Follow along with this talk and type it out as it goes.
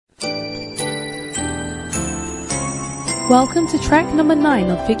Welcome to track number 9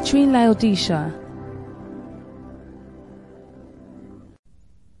 of Victory in Laodicea.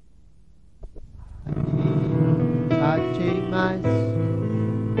 Touching my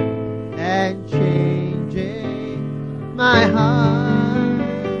soul and changing my heart,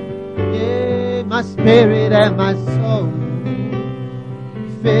 yeah, my spirit and my soul,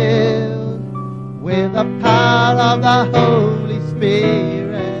 filled with the power of the Holy Spirit.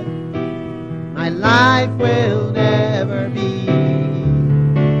 My life will never be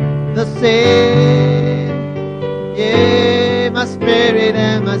the same. Yeah, my spirit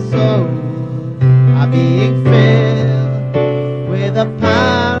and my soul are being filled with the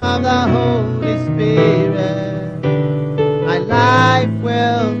power of the Holy Spirit. My life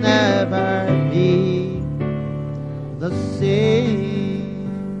will never be the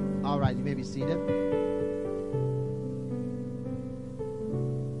same. All right, you may be seated.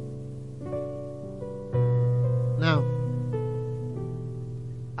 Now,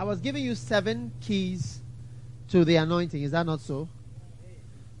 I was giving you 7 keys to the anointing. Is that not so?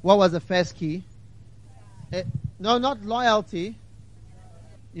 What was the first key? No, not loyalty.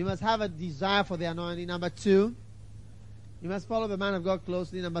 You must have a desire for the anointing. Number 2, you must follow the man of God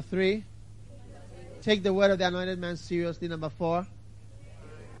closely. Number 3, take the word of the anointed man seriously. Number 4,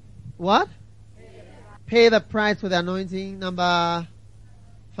 what? Pay the price for the anointing. Number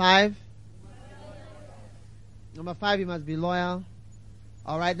 5, you must be loyal.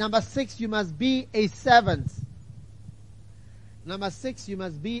 All right. Number 6, you must be a servant. Number 6, you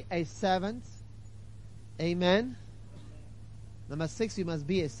must be a servant. Amen. Number 6, you must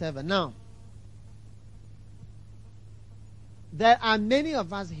be a servant. Now, there are many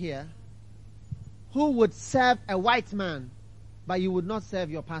of us here who would serve a white man, but you would not serve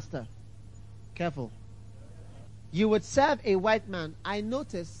your pastor. Careful. You would serve a white man. I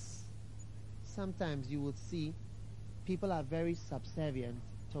notice sometimes you will see people are very subservient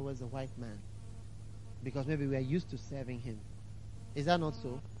towards the white man because maybe we are used to serving him. Is that not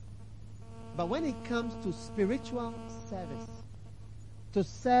so? But when it comes to spiritual service, to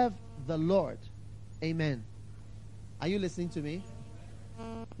serve the Lord, amen. Are you listening to me?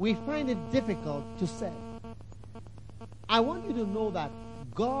 We find it difficult to serve. I want you to know that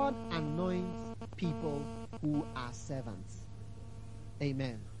God anoints people who are servants.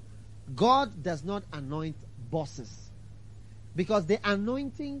 Amen. God does not anoint bosses because the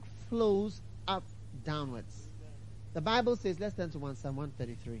anointing flows up downwards. The Bible says, let's turn to Psalm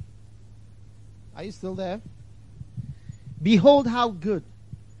 133. Are you still there? Behold how good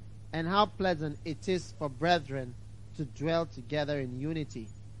and how pleasant it is for brethren to dwell together in unity.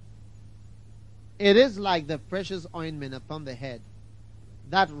 It is like the precious ointment upon the head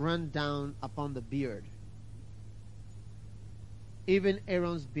that run down upon the beard, even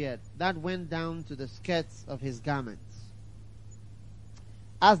Aaron's beard that went down to the skirts of his garments,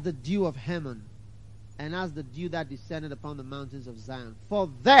 as the dew of Hermon, and as the dew that descended upon the mountains of Zion. For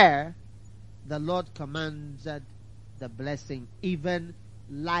there the Lord commanded the blessing, even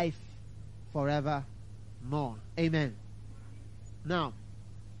life forevermore. Amen. Now,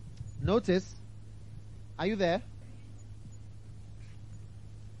 notice, are you there?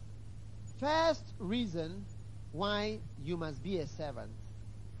 First reason why you must be a servant.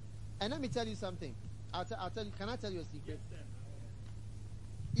 And let me tell you something. I'll tell you. Can I tell you a secret?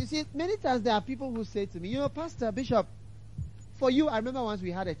 You see, many times there are people who say to me, Pastor, Bishop, for you, I remember once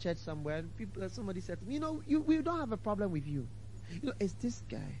we had a church somewhere, and somebody said to me, we don't have a problem with you. It's this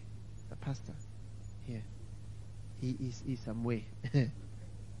guy, the pastor, here. He is some way.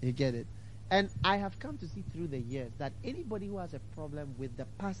 You get it? And I have come to see through the years that anybody who has a problem with the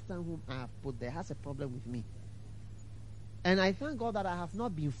pastor whom I have put there has a problem with me. And I thank God that I have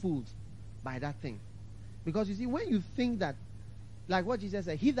not been fooled by that thing. Because you see, when you think that, like what Jesus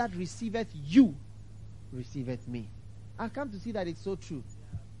said, he that receiveth you, receiveth me. I've come to see that it's so true.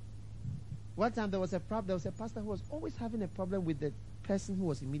 One time there was a pastor who was always having a problem with the person who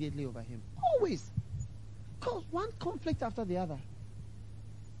was immediately over him. Always. Caused one conflict after the other.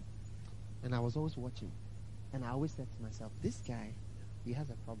 And I was always watching. And I always said to myself, this guy, he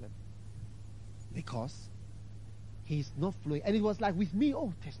has a problem. Because he's not flowing. And it was like with me,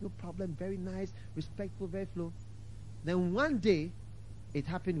 there's no problem. Very nice, respectful, very flow. Then one day, it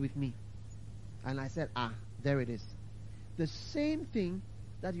happened with me. And I said, there it is. The same thing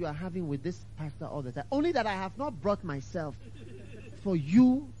that you are having with this pastor all the time. Only that I have not brought myself for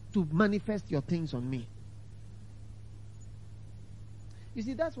you to manifest your things on me. You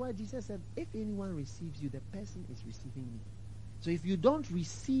see, that's why Jesus said, if anyone receives you, the person is receiving me. So if you don't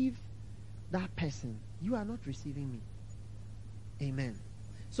receive that person, you are not receiving me. Amen.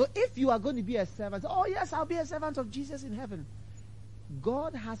 So if you are going to be a servant, oh yes, I'll be a servant of Jesus in heaven.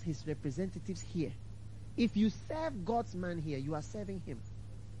 God has his representatives here. If you serve God's man here, you are serving him.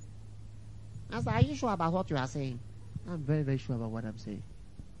 I said, are you sure about what you are saying? I'm very, very sure about what I'm saying.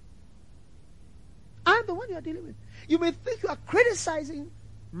 I'm the one you are dealing with. You may think you are criticizing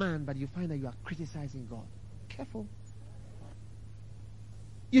man, but you find that you are criticizing God. Careful.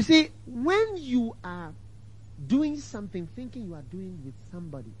 You see, when you are doing something, thinking you are doing with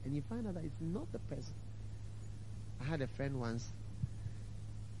somebody, and you find out that it's not the person. I had a friend once.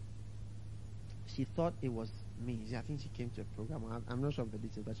 She thought it was me. I think she came to a program. I'm not sure of the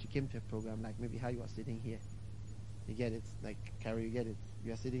details, but she came to a program like maybe how you are sitting here. You get it? Like, Carrie, you get it?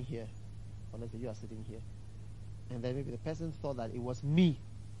 You are sitting here. Or let's say you are sitting here. And then maybe the person thought that it was me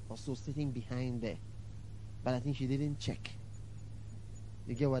also sitting behind there. But I think she didn't check.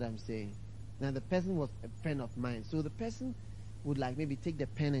 You get what I'm saying? Now the person was a friend of mine. So the person would like maybe take the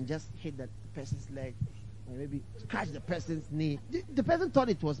pen and just hit that person's leg. Or maybe scratch the person's knee. The person thought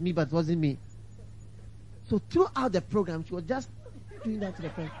it was me, but it wasn't me. So throughout the program, she was just doing that to the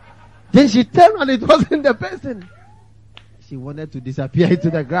person. Then she turned around, it wasn't the person. She wanted to disappear into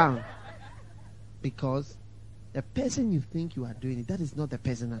the ground. Because the person you think you are doing it, that is not the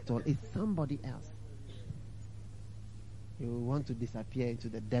person at all. It's somebody else. You want to disappear into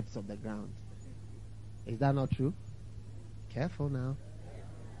the depths of the ground. Is that not true? Careful now.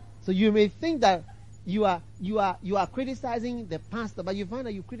 So you may think that you are criticizing the pastor, but you find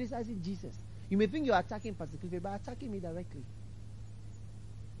that you're criticizing Jesus. You may think you're attacking Pastor Clifford, but attacking me directly.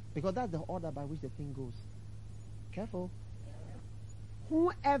 Because that's the order by which the thing goes. Careful.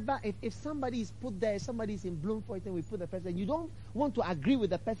 Whoever, if somebody is put there, somebody is in Bloemfontein, and we put the person, you don't want to agree with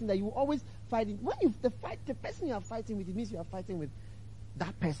the person that you always fighting. When you the person you are fighting with, it means you are fighting with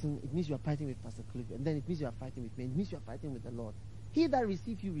that person. It means you are fighting with Pastor Clifford, and then it means you are fighting with me. It means you are fighting with the Lord. He that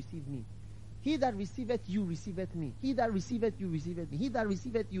receives you, receive me. He that receiveth you, receiveth me. He that receiveth you, receiveth me. He that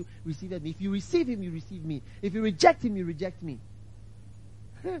receiveth you, receiveth me. If you receive him, you receive me. If you reject him, you reject me.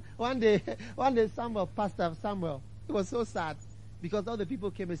 One day, Pastor Samuel, it was so sad because all the people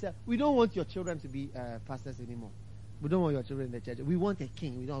came and said, we don't want your children to be pastors anymore. We don't want your children in the church. We want a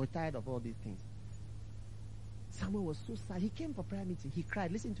king. We're tired of all these things. Samuel was so sad. He came for prayer meeting. He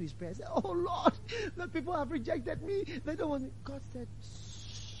cried. Listen to his prayer. He said, oh Lord, the people have rejected me. They don't want me. God said,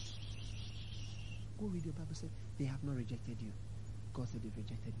 go read your Bible. Said, they have not rejected you. God said, they've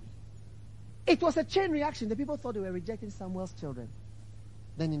rejected me. It was a chain reaction. The people thought they were rejecting Samuel's children.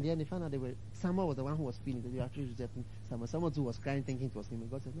 Then in the end, they found out Samuel was the one who was feeling that they were actually rejecting Samuel. Someone who was crying, thinking it was him. And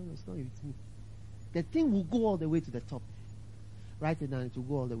God said, no, it's not you, it's me. The thing will go all the way to the top. Write it down, it will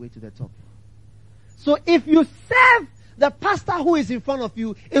go all the way to the top. So if you serve the pastor who is in front of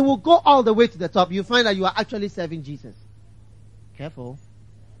you, it will go all the way to the top. You find that you are actually serving Jesus. Careful.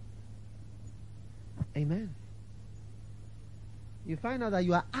 Amen. You find out that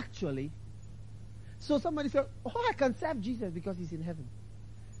you are actually. So somebody said, oh, I can serve Jesus because he's in heaven.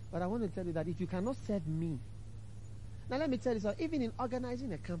 But I want to tell you that if you cannot serve me. Now let me tell you something. Even in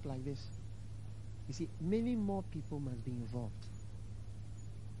organizing a camp like this, you see, many more people must be involved.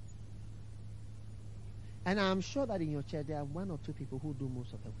 And I'm sure that in your church there are one or two people who do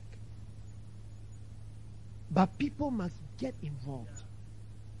most of the work. But people must get involved.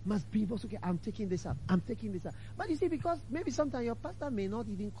 Must be involved. Okay, I'm taking this up. I'm taking this up. But you see, because maybe sometimes your pastor may not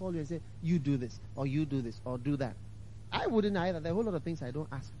even call you and say, you do this, or you do this, or do that. I wouldn't either. There are a whole lot of things I don't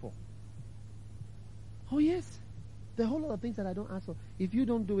ask for. Oh yes. There are a whole lot of things that I don't ask for. If you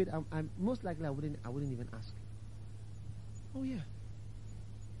don't do it, I'm most likely I wouldn't even ask. Oh yeah.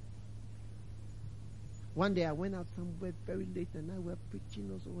 One day I went out somewhere very late and I was preaching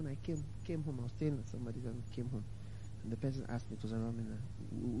also. When I came home, I was staying with somebody and came home. And the person asked me, it was around me,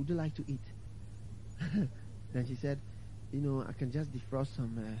 would you like to eat? Then she said, I can just defrost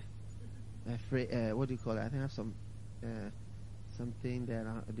some, what do you call it? I think I have some, something that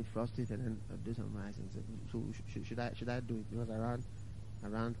I'll defrost it and then I'll do some rice. And said, so should I do it? It was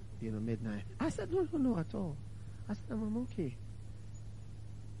around midnight. I said, no, at all. I said, I'm okay.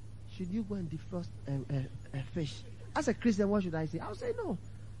 Should you go and defrost a fish? As a Christian, what should I say? I'll say no.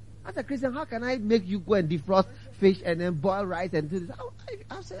 As a Christian, how can I make you go and defrost fish and then boil rice and do this?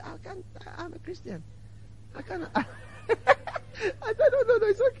 I'll say, I'm a Christian. I cannot. I said, no,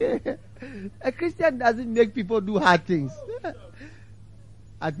 it's okay. A Christian doesn't make people do hard things.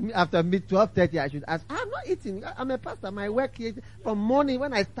 After 12:30, I should ask, I'm not eating. I'm a pastor. My work here, from morning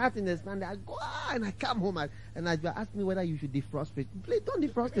when I start in the Sunday, I go and I come home and I ask me whether you should defrost fish. Please don't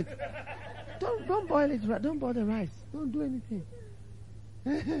defrost it. Don't boil it. Don't boil the rice. Don't do anything.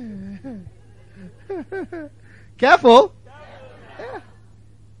 Careful. Yeah.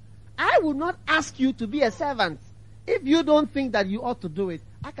 will not ask you to be a servant if you don't think that you ought to do it.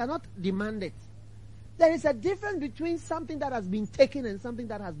 I cannot demand it. There is a difference between something that has been taken and something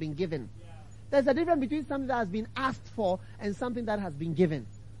that has been given. There's a difference between something that has been asked for and something that has been given.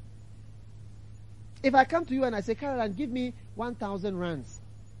 If I come to you and I say, Caroline, give me 1,000 rands.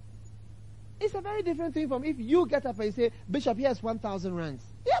 It's a very different thing from if you get up and say, Bishop, here's 1,000 rands.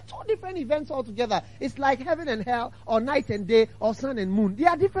 They are two different events altogether. It's like heaven and hell, or night and day, or sun and moon. They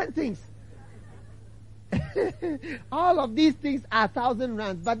are different things. All of these things are 1,000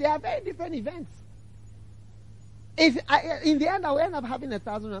 rands, but they are very different events. In the end, I will end up having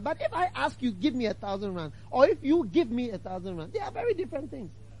 1,000 rand. But if I ask you, give me 1,000 rand, or if you give me 1,000 rand, they are very different things.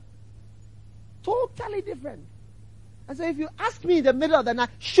 Totally different. And so if you ask me in the middle of the night,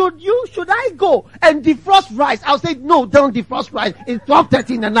 should I go and defrost rice? I'll say, no, don't defrost rice. It's 12:30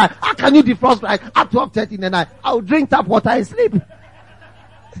 in the night. How can you defrost rice at 12:30 in the night? I'll drink tap water and sleep.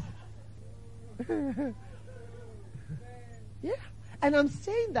 Yeah. And I'm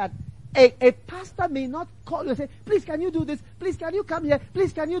saying that a pastor may not call you and say, please can you do this? Please can you come here?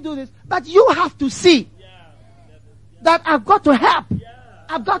 Please can you do this? But you have to see that I've got to help.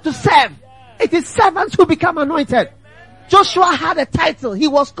 I've got to serve. It is servants who become anointed. Joshua had a title. He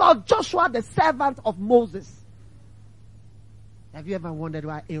was called Joshua, the servant of Moses. Have you ever wondered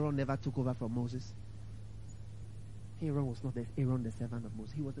why Aaron never took over from Moses? Aaron was not Aaron, the servant of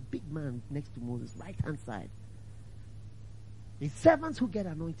Moses. He was a big man next to Moses, right hand side. It's servants who get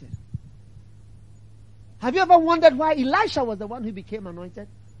anointed. Have you ever wondered why Elisha was the one who became anointed?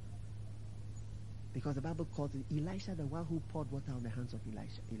 Because the Bible calls Elisha the one who poured water on the hands of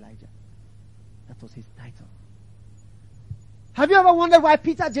Elijah. That was his title. Have you ever wondered why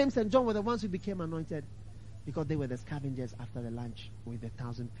Peter, James, and John were the ones who became anointed? Because they were the scavengers after the lunch with the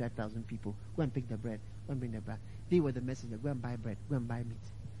 5,000 people. Go and pick the bread. Go and bring the bread. They were the messengers. Go and buy bread. Go and buy meat.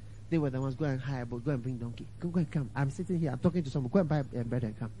 They were the ones, go and hire a boat. Go and bring donkey. Go and come. I'm sitting here. I'm talking to someone. Go and buy bread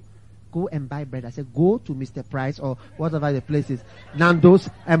and come. Go and buy bread. I said, go to Mr. Price or whatever the place is, Nando's,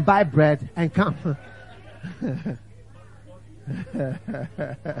 and buy bread and come.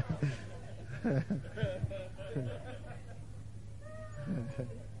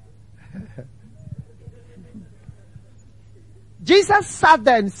 Jesus sat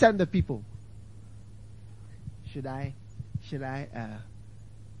there and sent the people. Should I?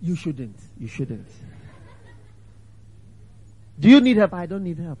 You shouldn't. You shouldn't. Do you need help? I don't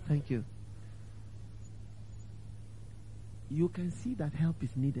need help. Thank you. You can see that help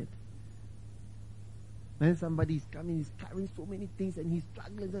is needed. When somebody is coming, he's carrying so many things and he's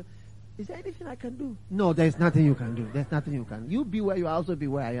struggling. Is there anything I can do? No, there's nothing you can do. There's nothing you can do. You be where you are, also be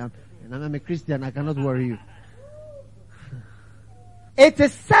where I am. And I'm a Christian, I cannot worry you. It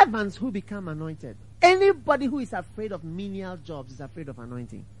is servants who become anointed. Anybody who is afraid of menial jobs is afraid of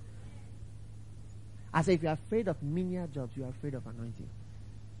anointing. I say, if you're afraid of menial jobs, you're afraid of anointing.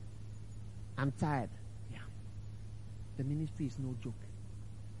 I'm tired. Yeah. The ministry is no joke.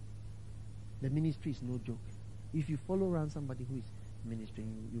 The ministry is no joke. If you follow around somebody who is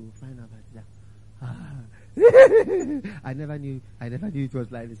ministering, you will find out that I never knew it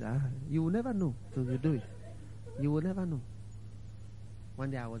was like this. You will never know till you do it. You will never know. One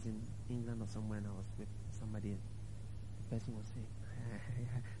day I was in England or somewhere and I was with somebody and the person was saying,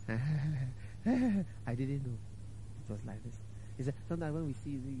 I didn't know it was like this. He said, sometimes when we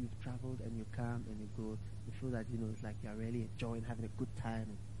see you, you've traveled and you come and you go, you feel that, it's like you're really enjoying, having a good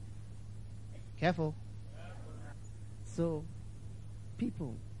time. Careful. So,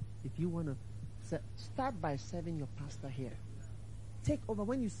 people, if you want to start by serving your pastor here. Take over.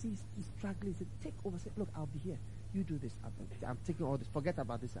 When you see he's struggling, say, take over. Say, look, I'll be here. You do this. I'm taking all this. Forget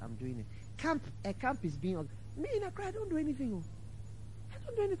about this. I'm doing it. A camp is being... Me in Accra, I don't do anything. I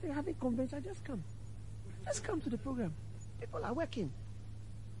don't do anything. Having convention, I just come. Just come to the program. People are working.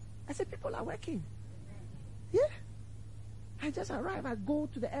 I said, people are working. Yeah. I just arrive. I go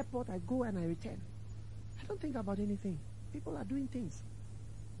to the airport. I go and I return. I don't think about anything. People are doing things.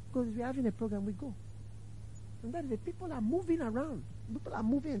 Because if we're having a program, we go. And that is it. People are moving around. People are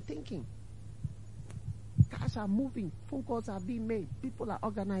moving and thinking. Cars are moving. Phone calls are being made. People are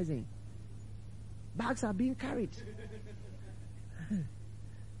organizing. Bags are being carried.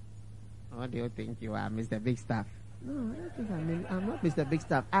 What do you think you are, Mr. Big Staff? No, I don't think I'm not Mr. Big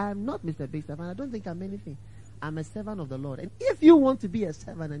Staff. I'm not Mr. Big Staff, and I don't think I'm anything. I'm a servant of the Lord. And if you want to be a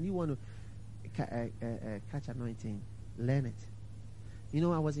servant and you want to catch anointing, learn it.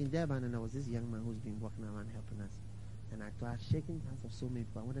 I was in Durban and there was this young man who's been walking around helping us. And I was shaking hands of so many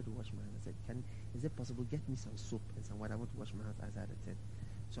people. I wanted to wash my hands. I said, is it possible? Get me some soap and some water. I want to wash my hands outside the tent.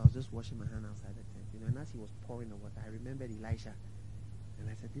 So I was just washing my hand outside the tent. And as he was pouring the water, I remembered Elisha. And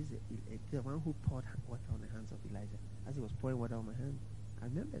I said, this is the one who poured water on the hands of Elijah. As he was pouring water on my hand, I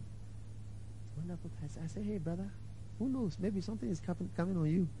remembered. It's wonderful. I said, hey, brother, who knows? Maybe something is coming on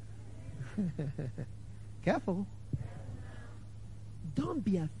you. Careful. Don't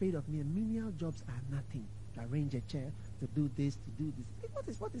be afraid of me. Menial jobs are nothing. To arrange a chair, to do this, to do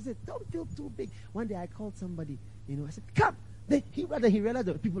this. What is it? Don't feel too big. One day I called somebody, I said, come. He realized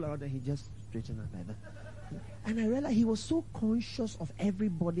the people around there, he just straightened up like that. And I realized he was so conscious of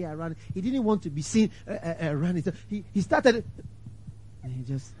everybody around. He didn't want to be seen around. He started, and he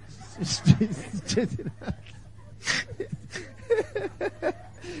just straightened up.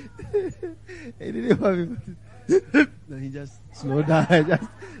 He didn't want to. Then he just slowed down.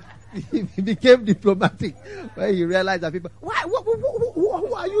 He became diplomatic when he realized that people. Why?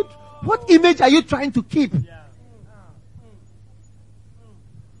 Who are you? What image are you trying to keep?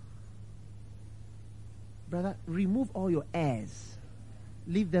 Brother, remove all your airs.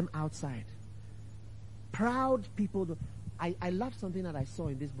 Leave them outside. Proud people. I love something that I saw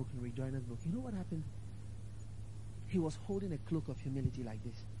in this book, in Rejoiner's book. You know what happened? He was holding a cloak of humility like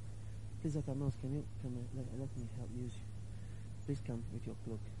this. Please, Dr. Mouse, can you come and let me help use you? Please come with your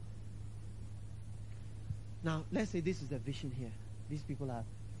cloak. Now, let's say this is a vision here. These people are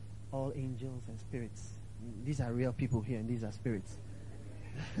all angels and spirits. These are real people here, and these are spirits.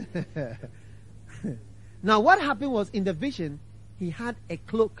 Now, what happened was, in the vision, he had a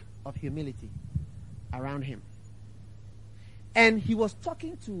cloak of humility around him. And he was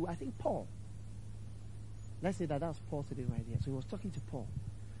talking to, I think, Paul. Let's say that was Paul sitting right here. So he was talking to Paul.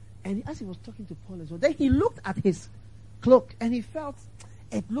 And as he was talking to Paul as well, then he looked at his cloak and he felt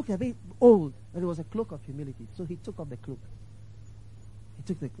it looked a bit old, but it was a cloak of humility. So he took off the cloak. He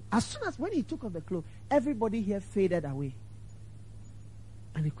took the cloak. As soon as when he took off the cloak, everybody here faded away.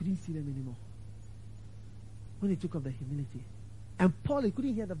 And he couldn't see them anymore. When he took off the humility. And Paul, he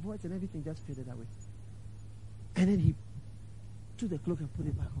couldn't hear the voice and everything just faded away. And then he took the cloak and put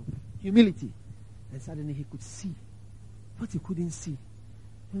it back on. Humility. And suddenly he could see what he couldn't see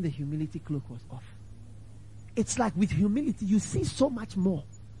when the humility cloak was off. It's like with humility, you see so much more.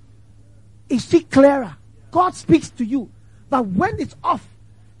 You see clearer. God speaks to you. But when it's off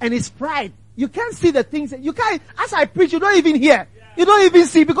and it's pride, you can't see the things. You can't, as I preach, you don't even hear. You don't even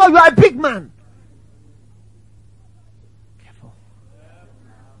see because you are a big man. Careful.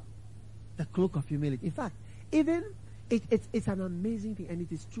 The cloak of humility. In fact, even it's an amazing thing, and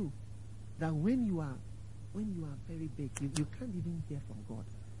it is true that when you are very big, you can't even hear from God.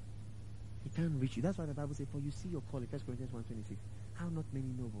 He can't reach you. That's why the Bible says, for you see your call in 1 Corinthians 1:26. How not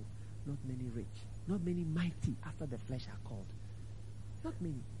many noble, not many rich, not many mighty after the flesh are called. Not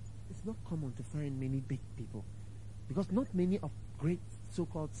many. It's not common to find many big people. Because not many of great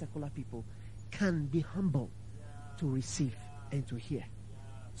so-called secular people can be humble to receive and to hear.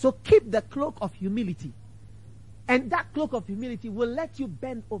 So keep the cloak of humility. And that cloak of humility will let you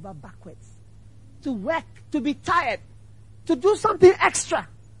bend over backwards. To work, to be tired, to do something extra.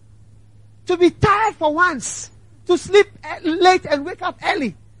 To be tired for once. To sleep late and wake up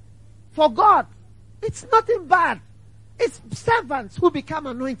early. For God. It's nothing bad. It's servants who become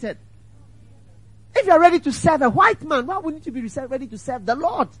anointed. If you're ready to serve a white man, why wouldn't you be ready to serve the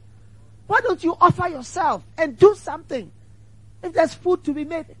Lord? Why don't you offer yourself and do something? If there's food to be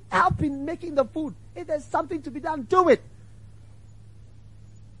made, help in making the food. If there's something to be done, do it.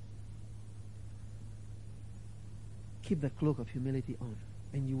 Keep the cloak of humility on,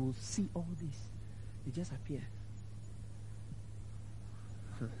 and you will see all this. They just appear.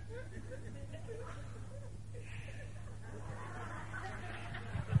 I'm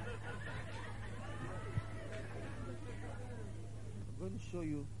going to show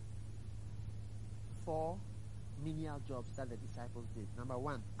you 4 menial jobs that the disciples did. Number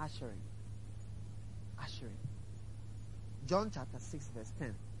 1, ushering. Ushering. John chapter 6 verse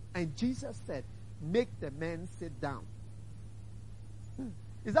 10. And Jesus said, make the men sit down.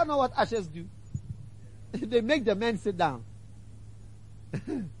 Is that not what ushers do? They make the men sit down.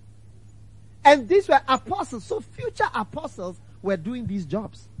 And these were apostles. So future apostles were doing these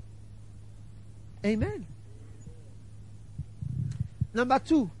jobs. Amen. Number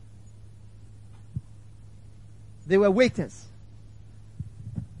 2, they were waiters.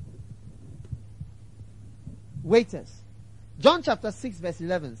 Waiters. John chapter 6 verse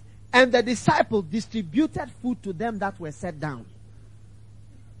 11. And the disciples distributed food to them that were set down.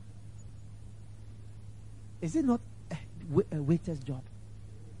 Is it not a waiter's job?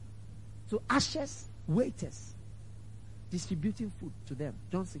 So ushers, waiters, distributing food to them.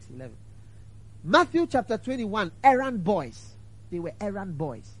 John 6:11. Matthew chapter 21, errand boys. They were errand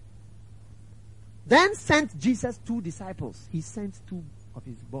boys. Then sent Jesus 2 disciples. He sent 2 of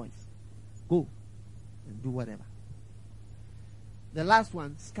his boys. Go and do whatever. The last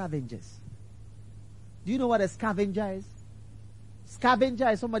one, scavengers. Do you know what a scavenger is? Scavenger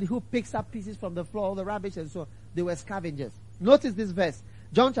is somebody who picks up pieces from the floor, all the rubbish and so on. They were scavengers. Notice this verse.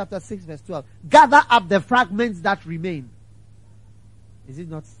 John chapter 6 verse 12. Gather up the fragments that remain. Is it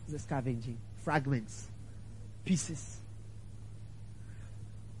not the scavenging? Fragments. Pieces.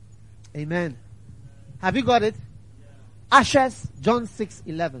 Amen. Have you got it? Ashes, John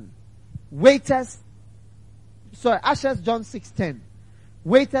 6:11. Waiters, Ashes, John 6:10.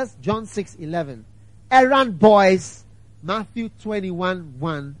 Waiters, John 6:11. Errand boys, Matthew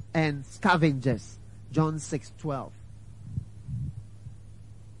 21:1. And scavengers, John 6:12.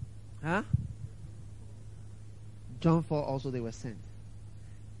 Huh? John 4 also they were sent.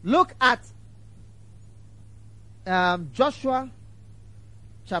 Look at Joshua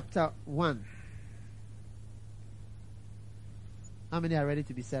chapter 1. How many are ready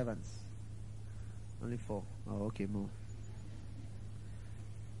to be servants? Only 4. Oh, okay, more.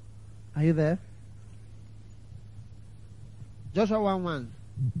 Are you there? Joshua 1:1.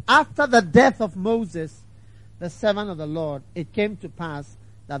 After the death of Moses, the servant of the Lord, it came to pass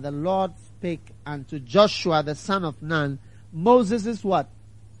that the Lord spake unto Joshua, the son of Nun. Moses is what?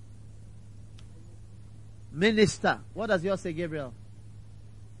 Minister. What does yours say, Gabriel?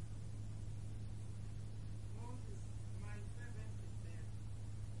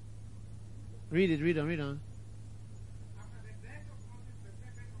 Read it, read on. After the death of Moses, the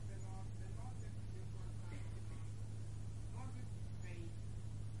servant of the Lord said to Joshua, Moses said,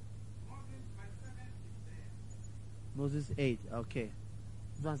 Moses, my servant is there. Moses 8, okay.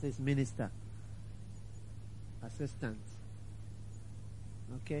 This one says minister. Assistant.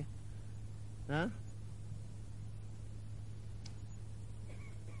 Okay. Huh?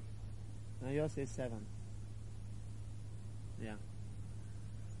 Now yours says 7. Yeah.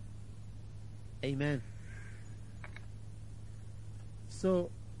 Amen.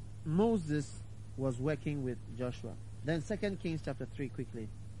 So Moses was working with Joshua. Then 2 Kings chapter 3 quickly.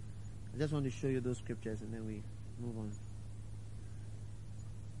 I just want to show you those scriptures and then we move on.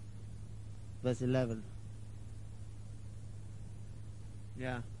 Verse 11.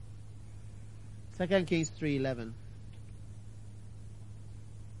 Yeah. 2 Kings 3:11.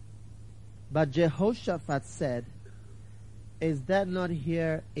 But Jehoshaphat said, is there not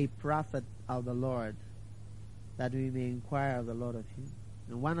here a prophet of the Lord, that we may inquire of the Lord of him?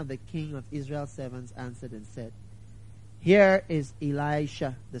 And one of the king of Israel's servants answered and said, here is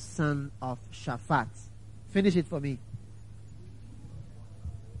Elisha, the son of Shaphat. Finish it for me.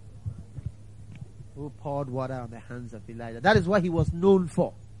 Who poured water on the hands of Elijah. That is what he was known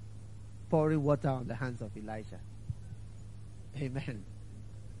for. Pouring water on the hands of Elijah. Amen.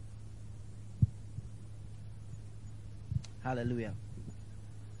 Hallelujah.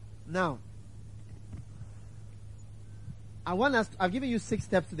 Now, I've given you 6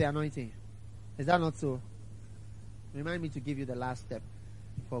 steps to the anointing. Is that not so? Remind me to give you the last step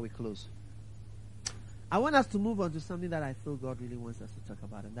before we close. I want us to move on to something that I feel God really wants us to talk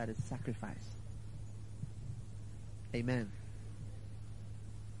about, and that is sacrifice. Amen.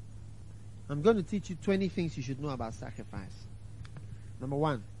 I'm going to teach you 20 things you should know about sacrifice. Number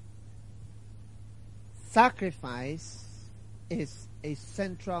 1. Sacrifice is a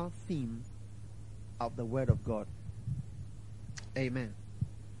central theme of the Word of God. Amen.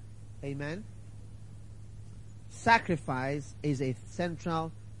 Amen. Sacrifice is a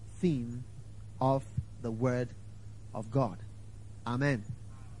central theme of the Word of God. Amen.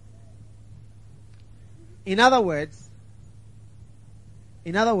 In other words,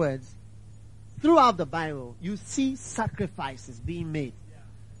 throughout the Bible, you see sacrifices being made.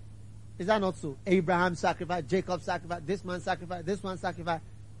 Is that not so? Abraham sacrificed, Jacob sacrificed, this man sacrificed, this one sacrificed.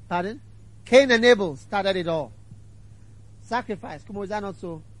 Pardon? Cain and Abel started it all. Sacrifice. Come on, is that not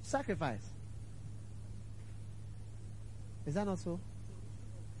so? Sacrifice. Is that not so?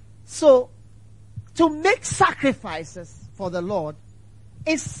 So, to make sacrifices for the Lord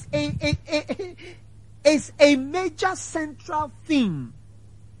is a major central theme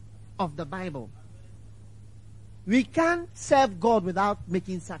of the Bible. We can't serve God without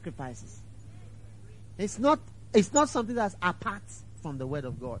making sacrifices. It's not something that's apart from the Word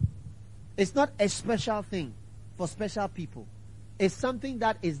of God. It's not a special thing for special people. It's something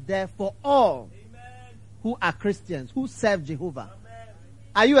that is there for all. Amen. Who are Christians, who serve Jehovah. Amen.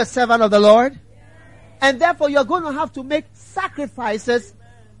 Are you a servant of the Lord? Yes. And therefore you're going to have to make sacrifices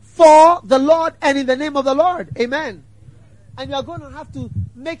for the Lord and in the name of the Lord. Amen. And you're going to have to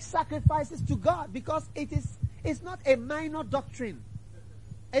make sacrifices to God, because it's not a minor doctrine.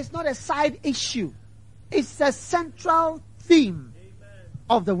 It's not a side issue. It's a central theme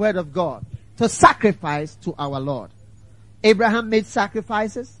of the word of God to sacrifice to our Lord. Abraham made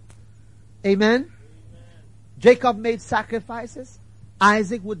sacrifices. Amen. Jacob made sacrifices.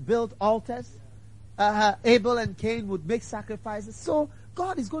 Isaac would build altars. Abel and Cain would make sacrifices. So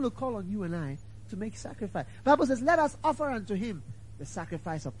God is going to call on you and I to make sacrifice. The Bible says, let us offer unto him the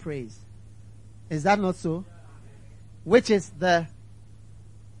sacrifice of praise. Is that not so? Which is the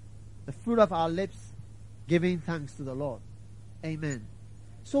fruit of our lips, giving thanks to the Lord. Amen.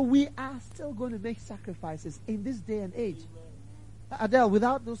 So we are still going to make sacrifices in this day and age. Adele,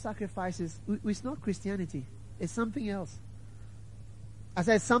 without those sacrifices, it's not Christianity. It's something else. I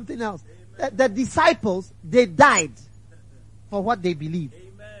said something else. The disciples, they died for what they believed.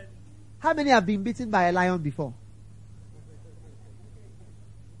 Amen. How many have been beaten by a lion before?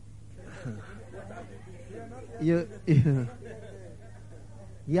 You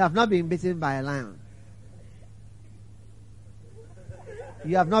have not been beaten by a lion.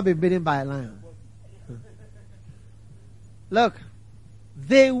 You have not been beaten by a lion. Look,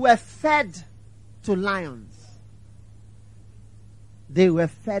 they were fed to lions. They were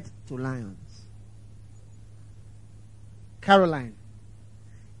fed to lions. Caroline,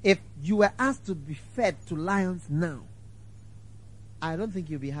 if you were asked to be fed to lions now, I don't think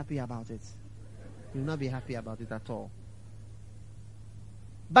you'll be happy about it. You'll not be happy about it at all.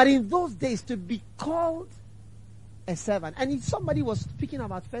 But in those days, to be called a servant, and somebody was speaking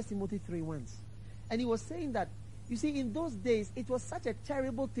about 1 Timothy 3 once, and he was saying that, you see, in those days, it was such a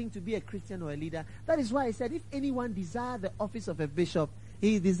terrible thing to be a Christian or a leader. That is why he said, if anyone desires the office of a bishop,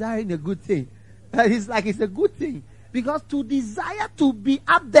 he is desiring a good thing. It's like it's a good thing. Because to desire to be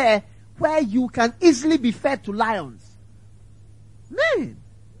up there where you can easily be fed to lions. Man.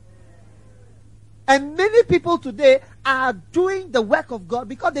 And many people today are doing the work of God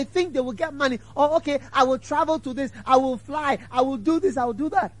because they think they will get money. Oh, okay, I will travel to this. I will fly. I will do this. I will do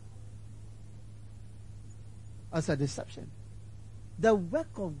that. That's a deception. The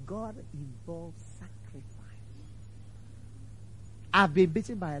work of God involves sacrifice. I've been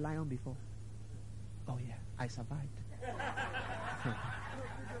beaten by a lion before. Oh yeah, I survived.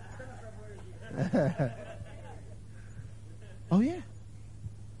 Oh yeah.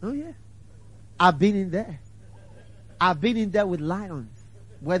 Oh yeah. I've been in there. I've been in there with lions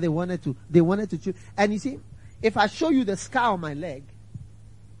where they wanted to choose. And you see, if I show you the scar on my leg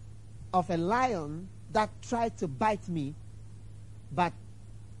of a lion that tried to bite me, but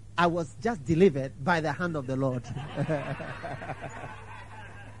I was just delivered by the hand of the Lord.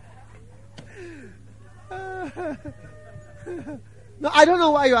 No, I don't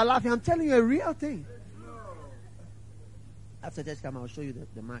know why you are laughing. I'm telling you a real thing. After church come, I'll show you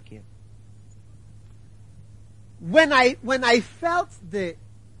the mark here. When I felt the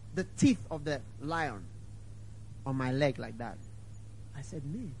teeth of the lion on my leg like that, I said,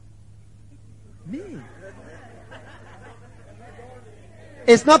 me.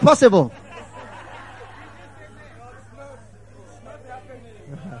 It's not possible.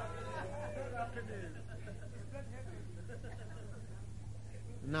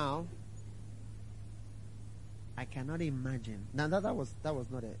 Now, I cannot imagine. Now that was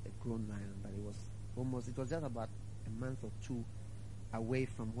not a grown lion, but it was just about a month or two away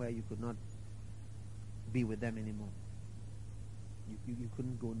from where you could not be with them anymore. You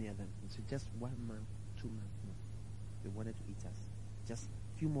couldn't go near them. So just 1 month, 2 months more. They wanted to eat us. Just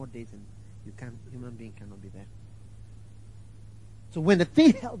a few more days and human being cannot be there. So when the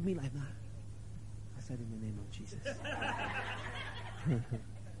thing held me like that, I said, in the name of Jesus.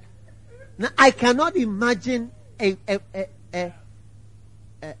 Now I cannot imagine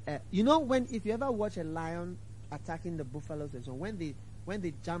you know, if you ever watch a lion attacking the buffaloes and so when they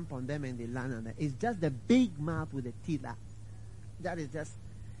jump on them and they land on them, it's just the big mouth with the teeth. That is just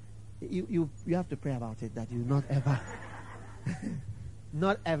you have to pray about it that you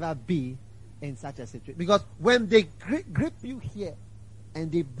not ever be in such a situation, because when they grip you here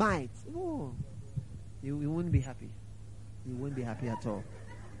and they bite, oh, you won't be happy. You won't be happy at all.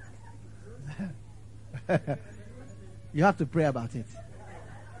 You have to pray about it.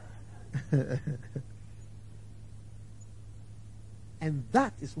 And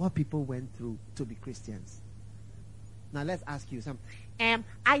that is what people went through to be Christians. Now let's ask you something.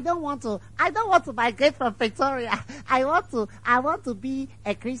 I don't want to migrate from Pretoria. I want to be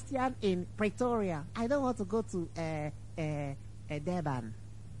a Christian in Pretoria. I don't want to go to Durban.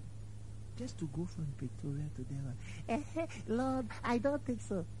 Just to go from Pretoria to Durban. Lord, I don't think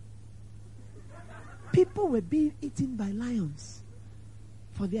so. People were being eaten by lions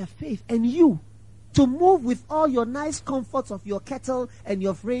for their faith, and you to move with all your nice comforts of your kettle and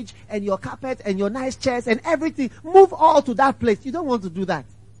your fridge and your carpet and your nice chairs and everything. Move all to that place. You don't want to do that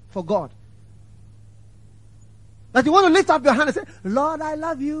for God. But you want to lift up your hand and say, Lord, I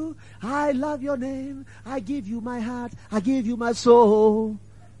love you. I love your name. I give you my heart. I give you my soul.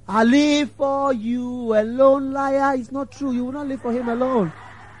 I live for you alone. Liar, it's not true. You will not live for him alone.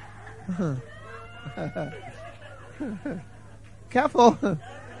 Careful.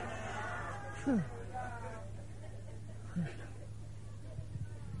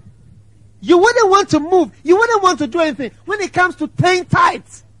 You wouldn't want to move. You wouldn't want to do anything when it comes to paying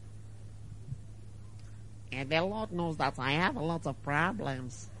tithes. And the Lord knows that I have a lot of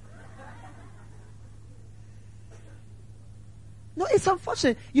problems. No, it's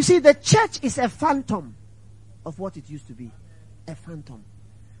unfortunate. You see, the church is a phantom of what it used to be. A phantom.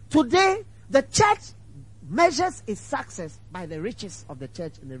 Today, the church measures its success by the riches of the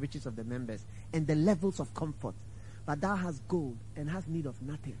church and the riches of the members and the levels of comfort. But thou hast gold and hast need of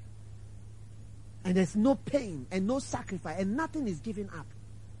nothing. And there's no pain and no sacrifice and nothing is given up.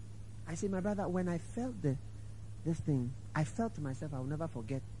 I say, my brother, when I felt this thing, I felt to myself, I will never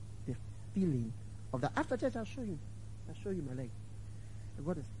forget the feeling of that. After church, I'll show you. I'll show you my leg. I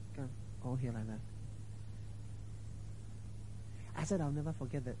got this kind of all here like that. I said, I'll never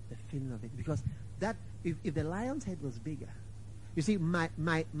forget the feeling of it. Because that, if the lion's head was bigger, you see, my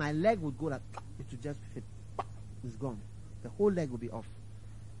leg would go like, it would just fit. It's gone. The whole leg would be off.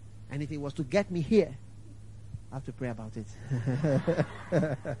 And if it was to get me here, I have to pray about it.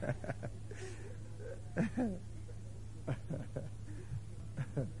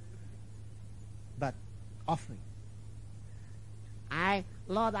 But offering.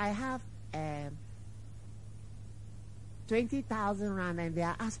 Lord, I have 20,000 rand and they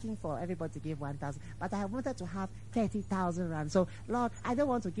are asking for everybody to give 1,000. But I wanted to have 30,000 rand. So, Lord, I don't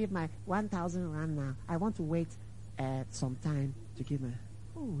want to give my 1,000 rand now. I want to wait some time to give my...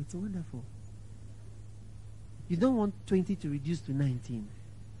 Oh, it's wonderful. You don't want 20 to reduce to 19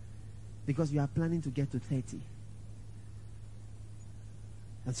 because you are planning to get to 30.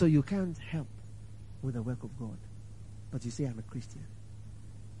 And so you can't help with the work of God. But you say, I'm a Christian.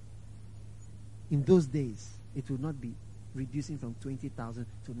 In those days, it would not be reducing from 20,000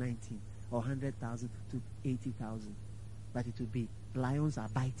 to 19 or 100,000 to 80,000. But it would be lions are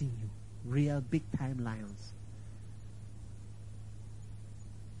biting you. Real big time lions.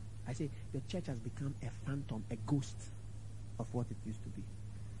 I say the church has become a phantom, a ghost of what it used to be.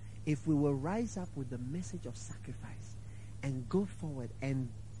 If we will rise up with the message of sacrifice and go forward and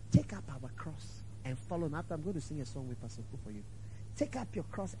take up our cross and follow him. After I'm going to sing a song with Pastor Fu for you. Take up your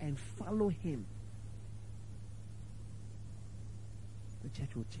cross and follow him. The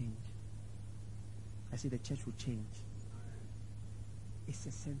church will change. I say the church will change. It's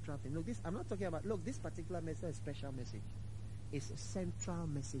a central thing. Look, I'm not talking about, this particular message is a special message. It's a central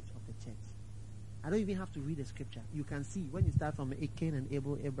message of the church. I don't even have to read the scripture. You can see when you start from Cain and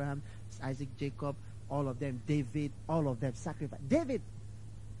Abel, Abraham, Isaac, Jacob, all of them, David, all of them sacrifice. David,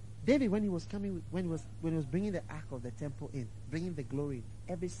 when he was coming, when he was bringing the ark of the temple in, bringing the glory,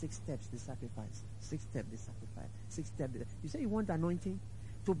 every 6 steps they sacrifice. 6 steps they sacrifice. 6 steps. You say you want anointing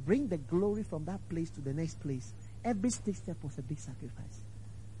to bring the glory from that place to the next place. Every 6 step was a big sacrifice.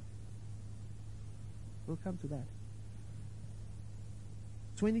 We'll come to that.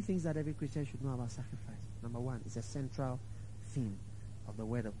 20 things that every Christian should know about sacrifice. Number 1, it's a central theme of the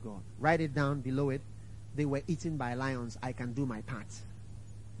Word of God. Write it down below it. They were eaten by lions. I can do my part.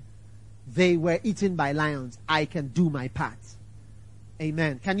 They were eaten by lions. I can do my part.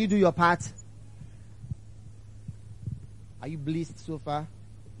 Amen. Can you do your part? Are you blessed so far?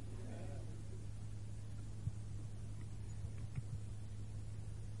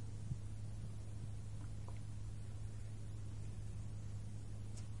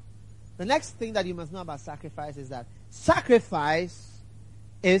 The next thing that you must know about sacrifice is that sacrifice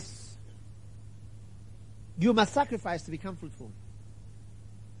is, you must sacrifice to become fruitful.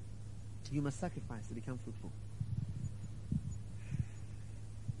 You must sacrifice to become fruitful.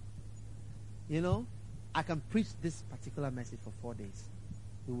 You know, I can preach this particular message for 4 days.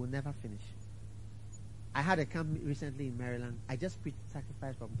 We will never finish. I had a camp recently in Maryland. I just preached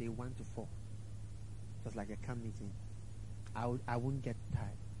sacrifice from day 1 to 4. It was like a camp meeting. I wouldn't get tired.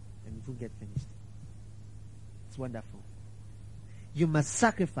 And it will get finished. It's wonderful. You must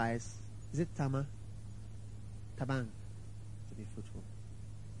sacrifice. Is it Tama? Tabang. To be fruitful.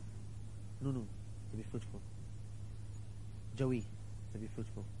 No. To be fruitful. Joey. To be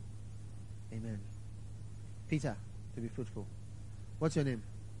fruitful. Amen. Peter. To be fruitful. What's your name?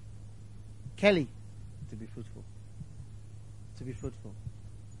 Kelly. To be fruitful. To be fruitful.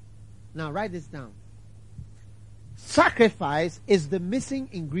 Now write this down. Sacrifice is the missing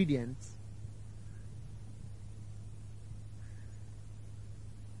ingredient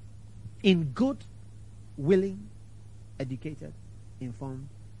in good, willing, educated, informed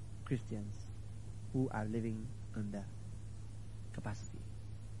Christians who are living under capacity.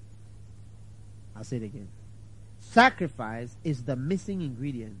 I'll say it again. Sacrifice is the missing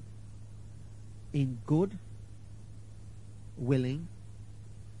ingredient in good, willing,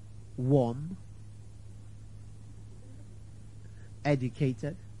 warm,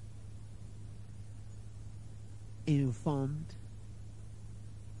 educated, informed,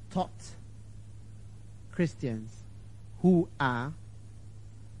 taught Christians who are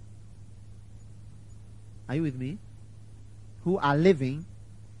you with me? Who are living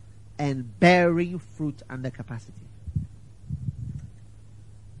and bearing fruit under capacity.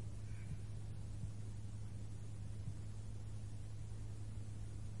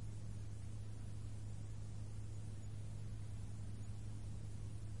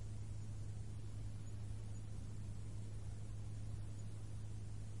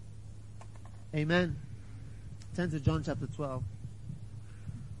 Amen. Turn to John chapter 12.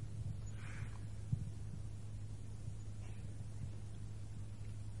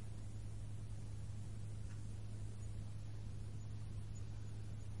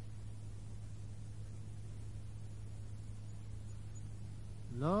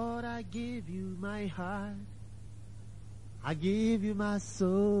 Lord, I give you my heart. I give you my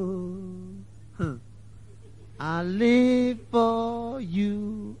soul. I live for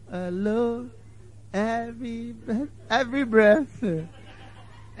you alone. Every breath,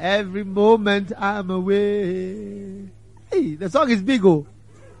 every moment I'm away. Hey, the song is big, oh.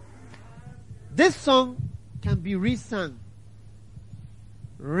 This song can be re-sung.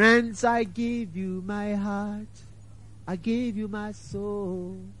 Rents, I give you my heart. I give you my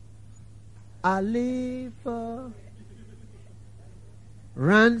soul. I live for.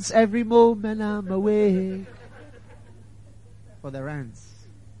 Rents, every moment I'm away. For the rents.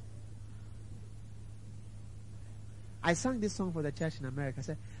 I sang this song for the church in America. I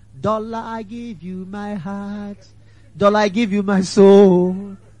said, dollar, I give you my heart. Dollar, I give you my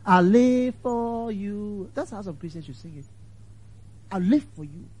soul. I live for you. That's how some Christians should sing it. I live for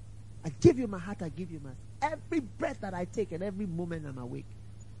you. I give you my heart. I give you my... Every breath that I take and every moment I'm awake.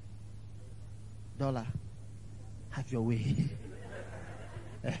 Dollar, have your way.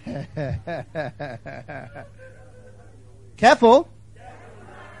 Careful.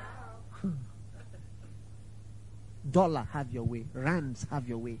 Dollar, have your way. Rands, have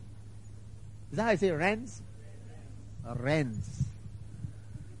your way. Is that how I say rands? Rands.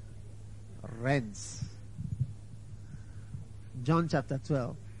 Rands. John chapter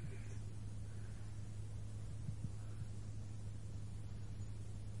 12.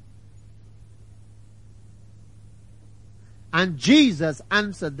 And Jesus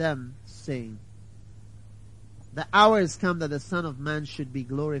answered them, saying, the hour is come that the Son of Man should be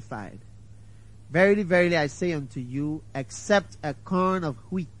glorified. Verily, verily, I say unto you, except a corn of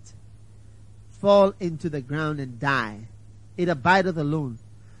wheat fall into the ground and die, it abideth alone.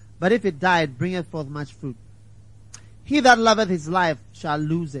 But if it die, it bringeth forth much fruit. He that loveth his life shall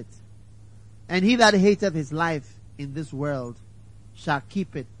lose it, and he that hateth his life in this world shall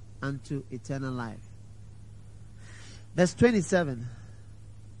keep it unto eternal life. Verse 27.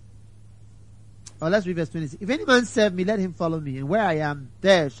 Or let's read verse 26. If any man serve me, let him follow me, and where I am,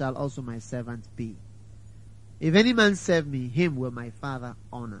 there shall also my servant be. If any man serve me, him will my Father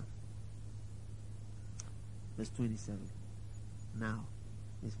honor. Verse 27. Now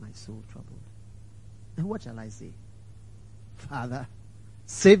is my soul troubled. And what shall I say? Father,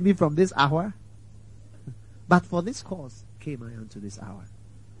 save me from this hour. But for this cause came I unto this hour.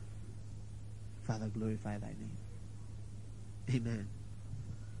 Father, glorify thy name. Amen.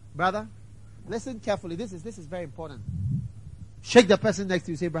 Brother, listen carefully. This is very important. Shake the person next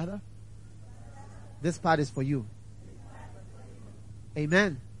to you. Say, brother, this part is for you.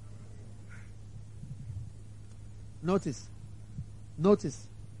 Amen. Notice.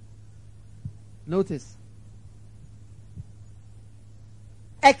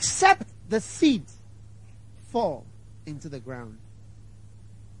 Except the seed fall into the ground,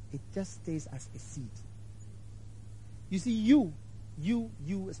 it just stays as a seed. You see, you,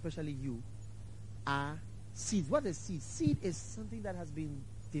 especially you, are seeds. What is seed? Seed is something that has been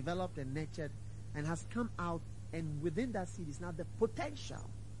developed and nurtured and has come out, and within that seed is now the potential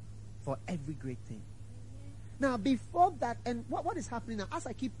for every great thing. Now, before that, and what is happening now, as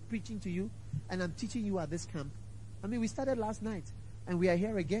I keep preaching to you, and I'm teaching you at this camp, I mean, we started last night, and we are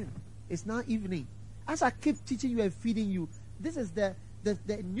here again. It's now evening. As I keep teaching you and feeding you, this is the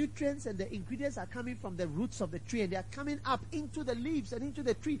the nutrients and the ingredients are coming from the roots of the tree, and they are coming up into the leaves and into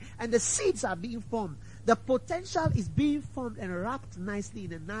the tree, and the seeds are being formed. The potential is being formed and wrapped nicely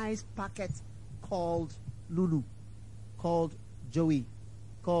in a nice packet called Lulu, called Joey,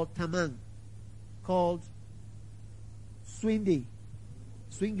 called Tamang, called Swindy,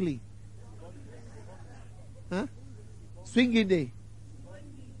 Swingly, huh? Swinginde,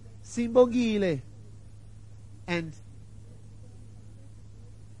 Simbongile, and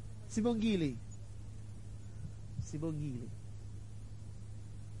Sibongile. Sibongile.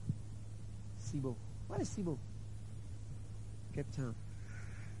 Sibo. What is Sibo? Cape Town.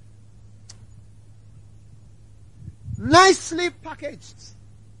 Nicely packaged.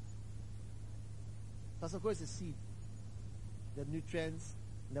 Because of course the seed, the nutrients,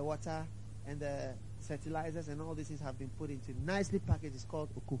 the water, and the fertilizers and all these things have been put into nicely packaged. It's called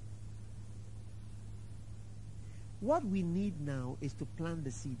Oku. What we need now is to plant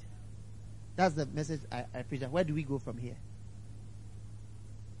the seed. That's the message I preach. Where do we go from here?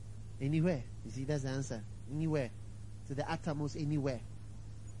 Anywhere. You see, that's the answer. Anywhere. To the uttermost, anywhere.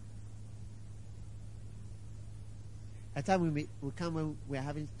 At time we come when we are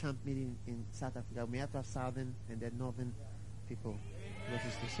having camp meeting in South Africa. We have to have southern and then northern people.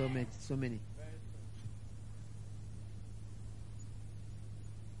 Because there's so many.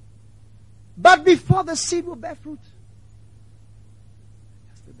 But before the seed will bear fruit, it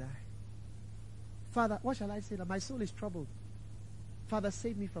has to die. Father, what shall I say? That my soul is troubled. Father,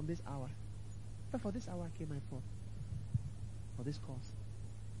 save me from this hour. But for this hour came I forth. For this cause.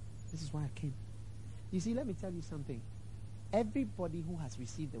 This is why I came. You see, let me tell you something. Everybody who has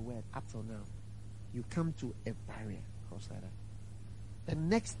received the word up till now, you come to a barrier, cross like that. The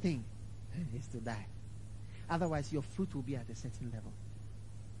next thing is to die. Otherwise, your fruit will be at a certain level.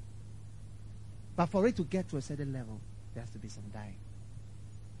 But for it to get to a certain level, there has to be some dying.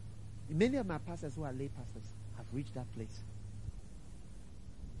 Many of my pastors who are lay pastors have reached that place.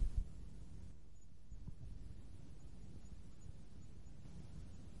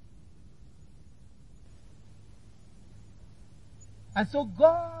 And so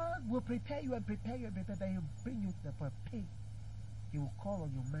God will prepare you and prepare you and prepare you. Then He'll bring you to the point of pain. He will call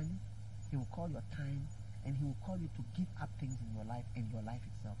on your money. He will call your time. And He will call you to give up things in your life and your life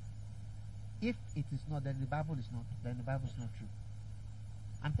itself. If it is not, then the Bible is not. Then the Bible is not true.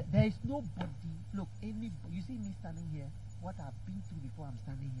 And there is nobody. Look, you see me standing here. What I've been through before I'm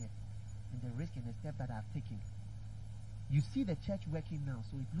standing here, and the risk and the step that I've taken. You see the church working now,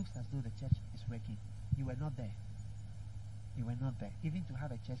 so it looks as though the church is working. You were not there. You were not there. Even to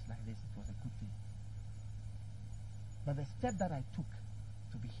have a church like this, it was a good thing. But the step that I took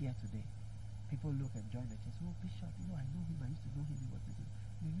to be here today, people look and join the church. Oh, Bishop, I know him. I used to know him. He was this.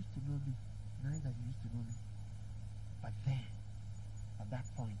 You used to know me. Nice that you used to know me. But then, at that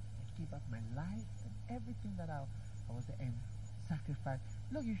point, I gave up my life and everything that I was there and sacrificed.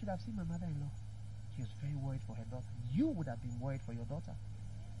 Look, you should have seen my mother-in-law. She was very worried for her daughter. You would have been worried for your daughter.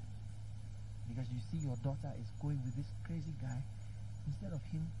 Because you see your daughter is going with this crazy guy. Instead of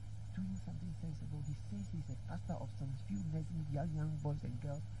him doing something sensible, he says he's a pastor of some few nursing young boys and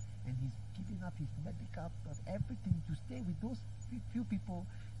girls, and he's giving up his medical stuff, everything to stay with those few people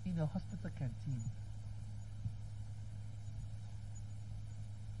in a hospital canteen.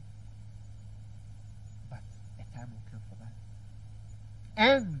 But a time will come for that.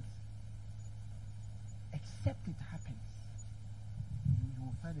 And except it happens, you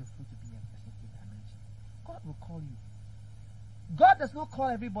will find a fruit to be a specific dimension. God will call you. God does not call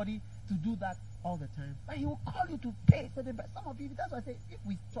everybody to do that all the time, but He will call you to pay certain. But some of you, that's why I say, if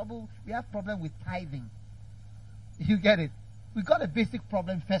we have problem with tithing. You get it? We got a basic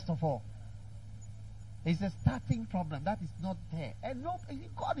problem first of all. It's a starting problem that is not there, and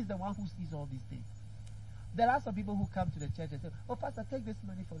God is the one who sees all these things. There are some people who come to the church and say, "Oh, Pastor, take this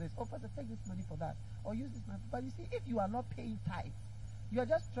money for this. Oh, Pastor, take this money for that. Or use this money." But you see, if you are not paying tithe, you are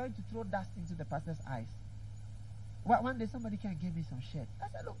just trying to throw dust into the pastor's eyes. One day somebody can give me some shirts. I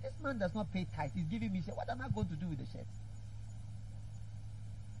said, "Look, this man does not pay tithe. He's giving me shirts. What am I going to do with the shirts?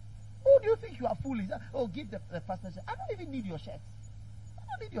 Who do you think you are fooling? Oh, give the pastor shirt. I don't even need your shirts. I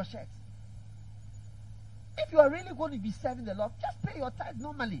don't need your shirts. If you are really going to be serving the Lord, just pay your tithe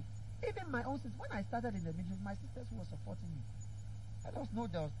normally." Even my own sisters, when I started in the ministry, my sisters who were supporting me. There was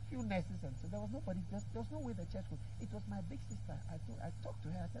few nurses, and so there was nobody. There was no way the church would. It was my big sister. I talked to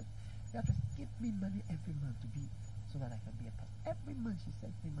her. I said, "Beatrice, give me money every month to be, so that I can be a pastor." Every month she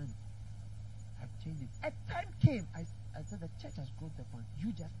sends me money. I've changed it. A time came, I said, the church has grown to the point.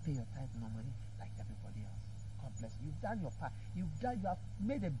 You just pay your tithe normally like everybody else. God bless you. You've done your part. You have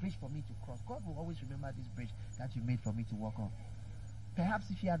made a bridge for me to cross. God will always remember this bridge that you made for me to walk on. Perhaps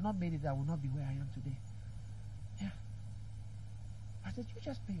if he had not made it, I would not be where I am today. Yeah. I said, you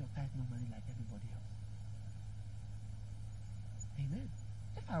just pay your tithe normally like everybody else. Amen.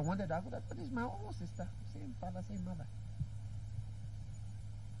 If I wanted, I would have, but it's my own sister. Same father, same mother.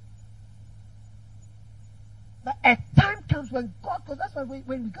 But a time comes when God, because that's why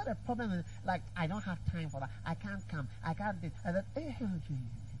when we got a problem, like, I don't have time for that, I can't come, I can't this, and then, you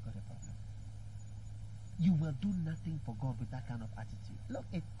got a problem. You will do nothing for God with that kind of attitude. Look,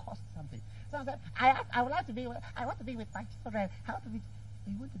 it costs something. So I would like to be, I want to be with my children. How to be?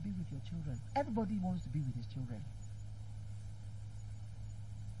 You want to be with your children. Everybody wants to be with his children.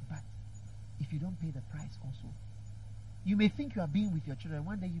 But if you don't pay the price also, you may think you are being with your children.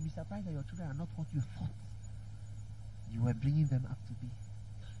 One day you'll be surprised that your children are not what you thought you were bringing them up to be.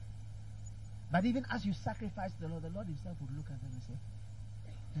 But even as you sacrifice the Lord himself will look at them and say,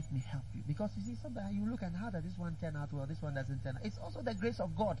 let me help you. Because you see, sometimes you look and how does this one turn out well, this one doesn't turn out. It's also the grace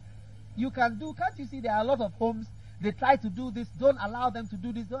of God. You can do, can't you see there are a lot of homes, they try to do this, don't allow them to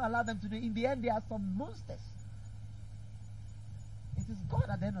do this, don't allow them to do it. In the end, there are some monsters. It is God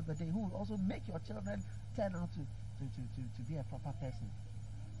at the end of the day who will also make your children turn out to be a proper person.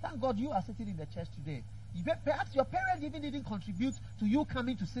 Thank God you are sitting in the church today. Perhaps your parents even didn't contribute to you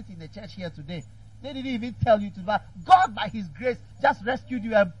coming to sit in the church here today. They didn't even tell you to. But God, by his grace, just rescued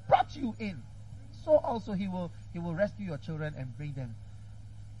you and brought you in. So also he will rescue your children and bring them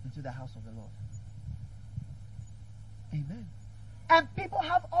into the house of the Lord. Amen. And people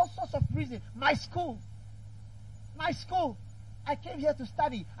have all sorts of reasons. My school. I came here to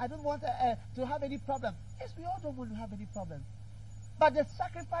study. I don't want to have any problem. Yes, we all don't want to have any problem. But the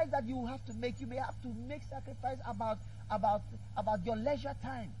sacrifice that you have to make, you may have to make sacrifice about your leisure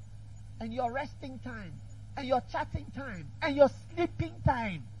time, and your resting time, and your chatting time, and your sleeping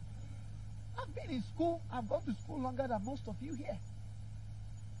time. I've been in school. I've gone to school longer than most of you here.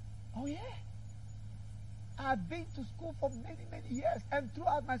 Oh yeah. I've been to school for many, many years, and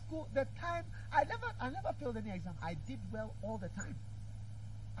throughout my school, the time I never failed any exam. I did well all the time.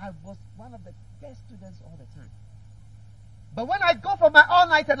 I was one of the best students all the time. But when I go for my all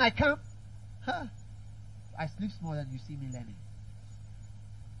night and I come, I sleep more than you see me learning.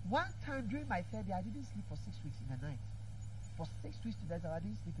 One time during my third year, I didn't sleep for 6 weeks in the night. For 6 weeks together, I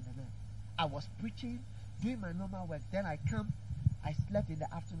didn't sleep in the night. I was preaching, doing my normal work. Then I come, I slept in the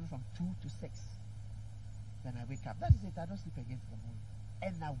afternoon from 2 to 6. Then I wake up. That is it. I don't sleep again for the morning.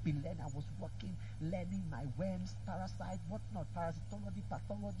 And I'll be learning. I was working, learning my worms, parasites, whatnot, parasitology,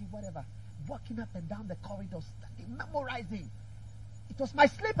 pathology, whatever. Walking up and down the corridor, studying, memorizing. It was my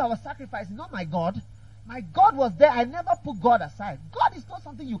sleep I was sacrificing, not my God. My God was there. I never put God aside. God is not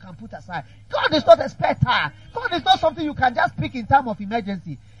something you can put aside. God is not a spare tire. God is not something you can just pick in time of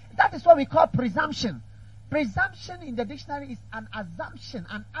emergency. That is what we call presumption. Presumption in the dictionary is an assumption,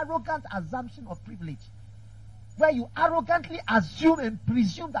 an arrogant assumption of privilege. Where you arrogantly assume and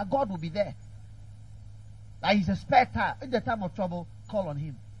presume that God will be there. That he's a spare tire. In the time of trouble, call on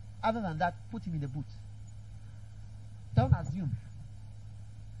him. Other than that, put him in the boot. Don't assume.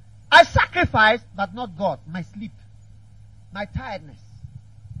 I sacrificed, but not God. My sleep. My tiredness.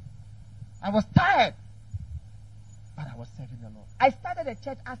 I was tired, but I was serving the Lord. I started a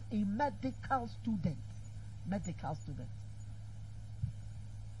church as a medical student. Medical student.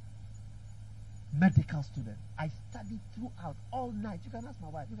 Medical student. I studied throughout, all night. You can ask my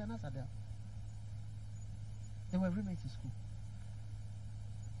wife. You can ask Adele. They were roommates in school.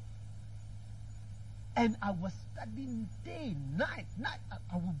 And I was studying day, night.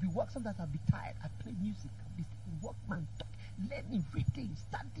 I would be working. Sometimes I'd be tired. I play music. I'd be workman, learning, reading,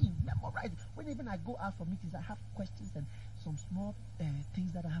 studying, memorizing. When even I go out for meetings, I have questions and some small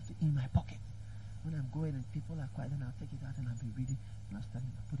things that I have to in my pocket. When I'm going and people are quiet, then I'll take it out and I'll be reading. And I'll study,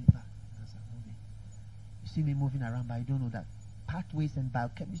 I'll put it back. And as I'm moving. You see me moving around, but I don't know that pathways and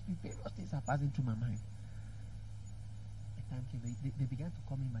biochemistry, various things are passing through my mind. A time came, they began to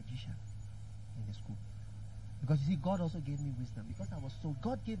call me magician in the school. Because you see, God also gave me wisdom. Because I was so,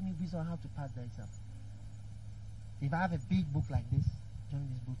 God gave me wisdom on how to pass the exam. If I have a big book like this, join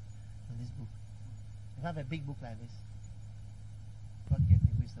this book and this book. If I have a big book like this, God gave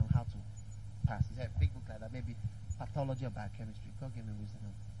me wisdom on how to pass. He said a big book like that, maybe pathology or biochemistry. God gave me wisdom.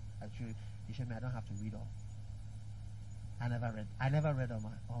 Actually, he showed me I don't have to read all. I never read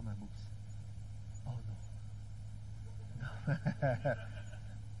all my books. Oh no.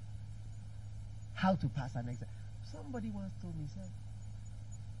 How to pass an exam. Somebody once told me, said,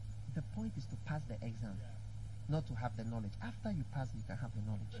 the point is to pass the exam, not to have the knowledge. After you pass, you can have the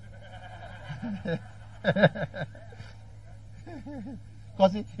knowledge.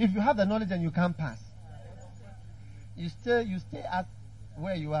 Because if you have the knowledge and you can't pass, you stay at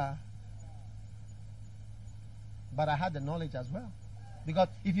where you are. But I had the knowledge as well. Because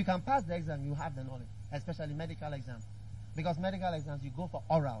if you can pass the exam, you have the knowledge. Especially medical exam. Because medical exams, you go for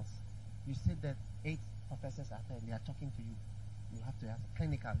orals. You sit there, 8 professors are there, they are talking to you. You have to have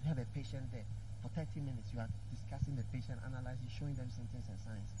clinical. You have a patient there. For 30 minutes, you are discussing the patient, analyzing, showing them symptoms and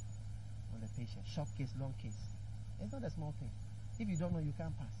signs on the patient. Short case, long case. It's not a small thing. If you don't know, you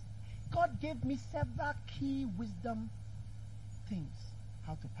can't pass. God gave me several key wisdom things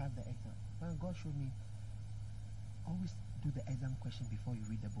how to pass the exam. When God showed me, always do the exam question before you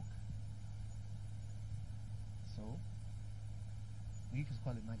read the book. So, we used to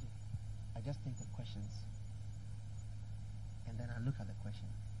call it magic. I just think of questions, and then I look at the question.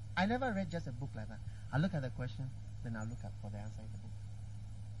 I never read just a book like that. I look at the question, then I look at for the answer in the book,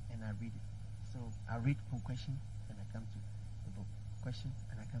 and I read it. So I read one question, then I come to the book. Question,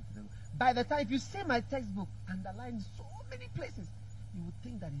 and I come to the book. By the time, if you see my textbook underlined so many places, you would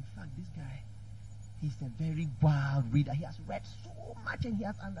think that in fact this guy, he's a very wild reader. He has read so much and he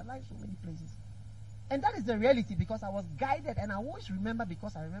has underlined so many places. And that is the reality, because I was guided, and I always remember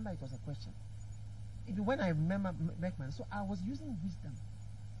because I remember it was a question. Even when I remember Beckman, so I was using wisdom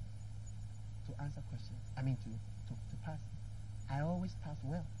to answer questions. I mean to pass. I always pass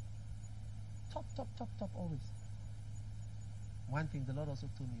well. Top always. One thing the Lord also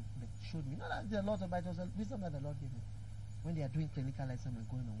told me, showed me, not that the Lord, but it was a wisdom that the Lord gave me. When they are doing clinical exam and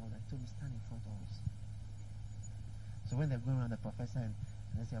going on wall, I told me stand in front always. So when they're going around the professor and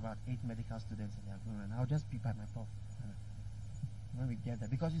let's say about 8 medical students and they're going around, I'll just be by myself when we get there.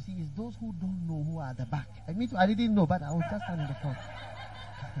 Because you see, it's those who don't know who are at the back. I mean, I didn't know, but I was just standing in the front.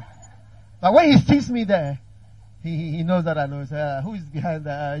 But when he sees me there, he knows that I know. Who is behind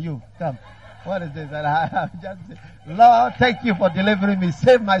you? Come. What is this? And I just say, Lord, thank you for delivering me.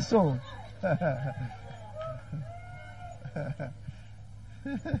 Save my soul.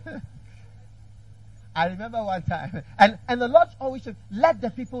 I remember one time, and the Lord always said, let the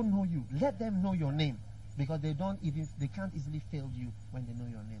people know you. Let them know your name. Because they can't easily fail you when they know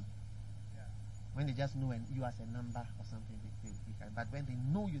your name. Yeah. When they just know you as a number or something, they can. But when they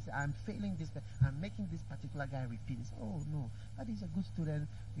know you, say, I'm failing this, I'm making this particular guy repeat. They say, oh no, that is a good student.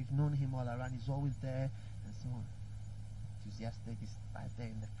 We've known him all around. He's always there, and so on. Enthusiastic, he's right there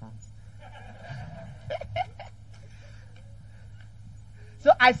in the front.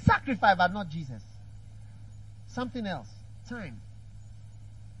 So I sacrifice, but not Jesus. Something else. Time.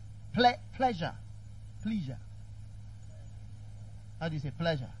 Pleasure. How do you say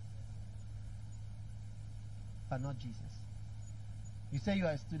pleasure? But not Jesus. You say you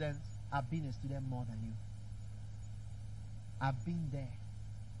are a student. I've been a student more than you. I've been there.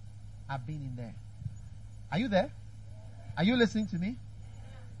 I've been in there. Are you there? Are you listening to me?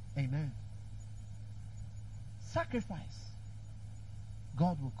 Amen. Sacrifice.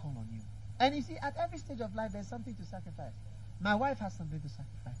 God will call on you. And you see, at every stage of life, there's something to sacrifice. My wife has something to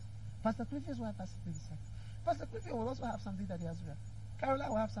sacrifice. Pastor Clifford's wife has something to sacrifice. Pastor Clifford will also have something that he has to sacrifice. Caroline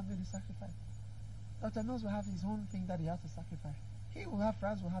will have something to sacrifice. Dr. Mills will have his own thing that he has to sacrifice. He will have,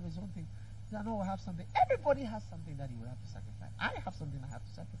 Franz will have his own thing. Dano will have something. Everybody has something that he will have to sacrifice. I have something I have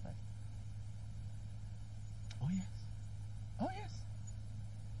to sacrifice. Oh yes. Oh yes.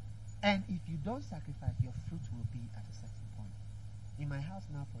 And if you don't sacrifice, your fruit will be at a certain point. In my house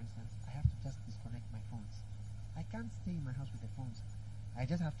now, for instance, I have to just disconnect my phones. I can't stay in my house with the phones. I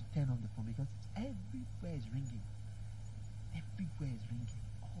just have to turn on the phone because everywhere is ringing. Everywhere is ringing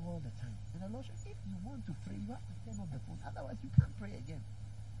all the time. And the Lord said, if you want to pray, you have to turn off the phone. Otherwise, you can't pray again.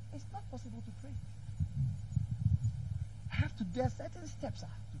 It's not possible to pray. There are certain steps I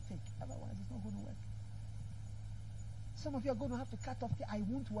have to take. Otherwise, it's not going to work. Some of you are going to have to cut off. I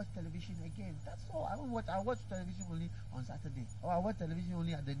won't watch television again. That's all. I watch television only on Saturday. Or I watch television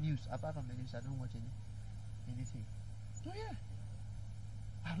only at the news. Apart from the news, I don't watch anything. Oh yeah.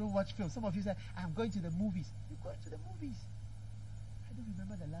 I don't watch films. Some of you say, I'm going to the movies. You're going to the movies. I don't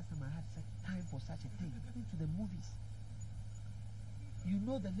remember the last time I had such time for such a thing. Going to the movies. You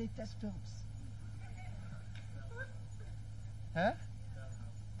know the latest films. Huh?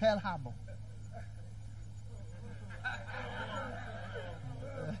 Pearl Harbor.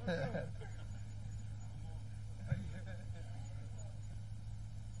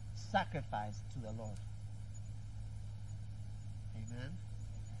 Sacrifice to the Lord. Amen.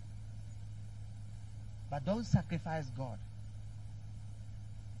 But don't sacrifice God.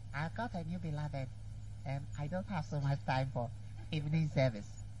 I've got a new beloved and I don't have so much time for evening service.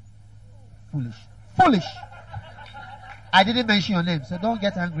 Foolish. Foolish. I didn't mention your name, so don't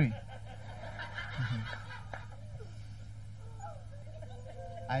get angry.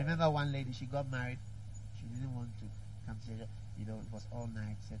 I remember one lady, she got married. She didn't want to Come to church. It was all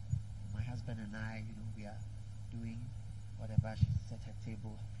night. Said, my husband and I, we are doing whatever. She set her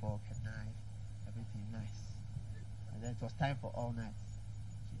table, fork, her knife, everything nice. And then it was time for all night.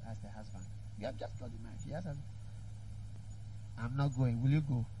 She asked her husband, you have just got married. She asked him, I'm not going. Will you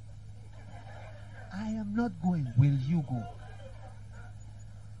go? I am not going. Will you go?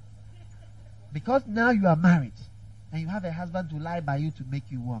 Because now you are married and you have a husband to lie by you to make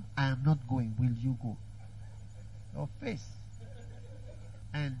you warm. I am not going. Will you go? Your face.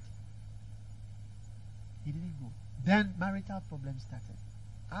 And he didn't go. Then marital problems started.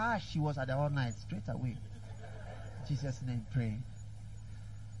 She was at the all night straight away. In Jesus' name, pray.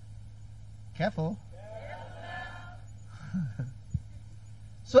 Careful.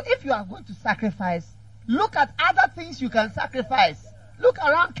 So if you are going to sacrifice, look at other things you can sacrifice. Look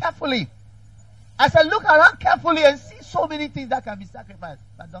around carefully. I said look around carefully and see so many things that can be sacrificed,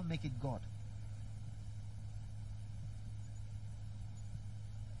 but don't make it God.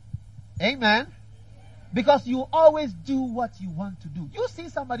 Amen. Because you always do what you want to do. You see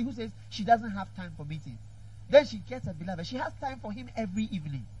somebody who says she doesn't have time for meetings. Then she gets a beloved. She has time for him every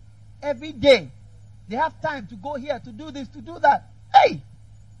evening. Every day. They have time to go here, to do this, to do that. Hey!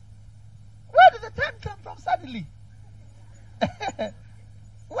 Where did the time come from suddenly?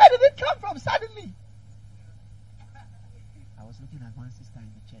 Where did it come from suddenly? I was looking at one sister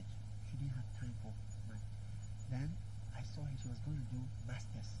in the church. She didn't have time for much. Then I saw her. She was going to do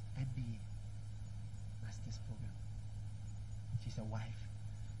masters, MBA, master's program. She's a wife.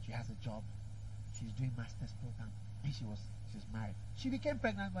 She has a job. She's doing master's program. And she's married. She became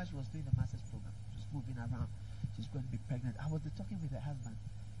pregnant while she was doing the master's program. She was moving around. She's going to be pregnant. I was talking with her husband.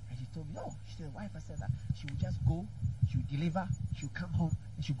 And she told me, she said, the wife has said that she will just go, she will deliver, she will come home,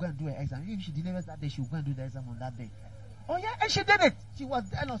 and she will go and do her exam. If she delivers that day, she will go and do the exam on that day. Oh yeah, and she did it. She was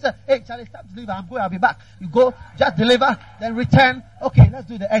there and said, hey, Charlie, stop deliver. I'm going, I'll be back. You go, just deliver, then return. Okay, let's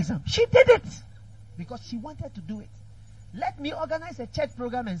do the exam. She did it. Because she wanted to do it. Let me organize a church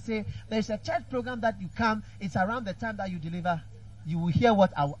program and say, there's a church program that you come, it's around the time that you deliver. You will hear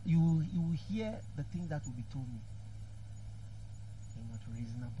you will hear the thing that will be told me. You're not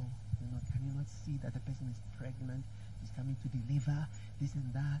reasonable. Can you not see that the person is pregnant? He's coming to deliver this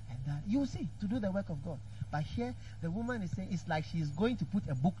and that and that. You will see, to do the work of God. But here, the woman is saying it's like she's going to put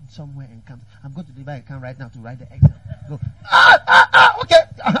a book somewhere and comes. I'm going to deliver and come right now to write the exam. Go, okay,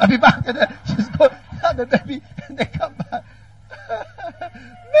 I'll be back. And then she's going, have the baby, and they come back.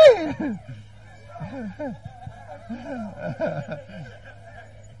 Man.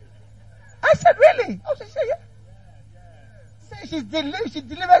 I said, really? Oh, she said, yeah. She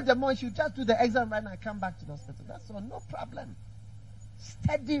delivered the money. She'll just do the exam right now and come back to the hospital. That's all. No problem.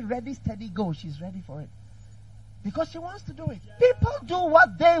 Steady, ready, steady, go. She's ready for it. Because she wants to do it. People do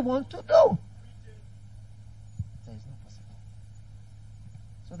what they want to do. So it's not possible.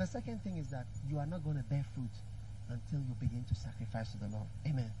 So the second thing is that you are not going to bear fruit until you begin to sacrifice to the Lord.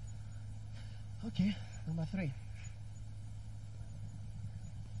 Amen. Okay, number 3.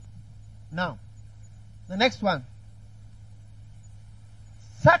 Now, the next one.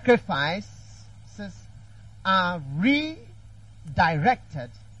 Sacrifices are redirected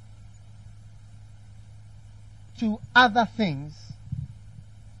to other things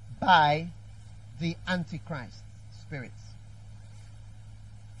by the Antichrist spirits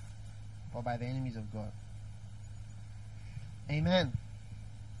or by the enemies of God. Amen.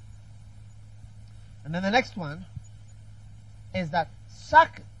 And then the next one is that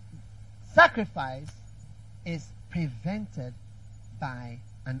sacrifice is prevented by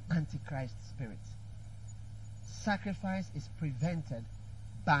an Antichrist spirit. Sacrifice is prevented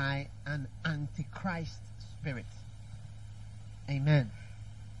by an Antichrist spirit. Amen.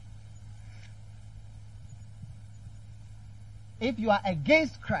 If you are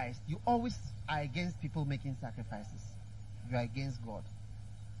against Christ, you always are against people making sacrifices. You are against God.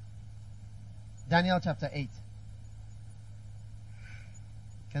 Daniel chapter 8.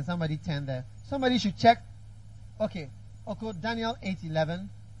 Can somebody turn there? Somebody should check. Okay, Daniel 8:11.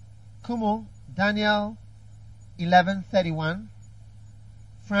 Kumo, Daniel 11:31.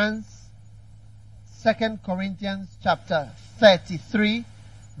 France, 2 Corinthians chapter 33,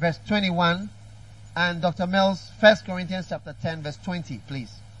 verse 21. And Dr. Mills, 1 Corinthians chapter 10, verse 20,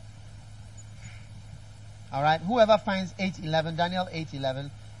 please. Alright, whoever finds 8:11, Daniel 8:11,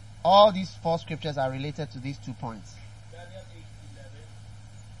 all these 4 scriptures are related to these 2 points. Daniel 8:11.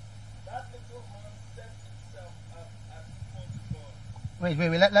 That little horn set itself up as before God.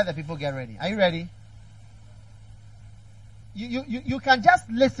 Wait, let the people get ready. Are you ready? You can just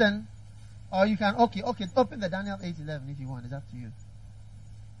listen, or you can, open the Daniel 8:11 if you want. It's up to you.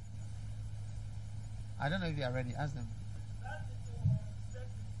 I don't know if they are ready. Ask them. That little horn set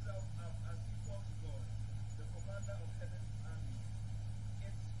itself up as equal to God, the commander of heaven's army.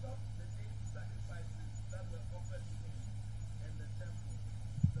 It stopped the daily sacrifices that were offered to him and the temple.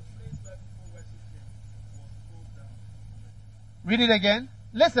 The place where people worshipped him was pulled down. Read it again.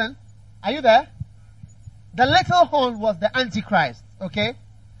 Listen. Are you there? The little horn was the Antichrist. Okay?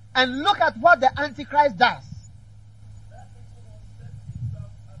 And look at what the Antichrist does. That little horn set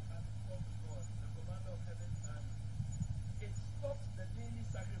itself up as equal to God, the commander of heaven's army. It stopped the daily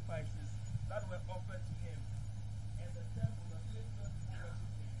sacrifices that were offered to him, and the temple, the place where people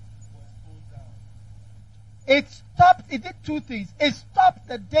worshipped him, was pulled down. It did two things. It stopped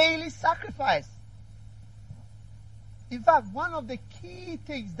the daily sacrifice. In fact, one of the key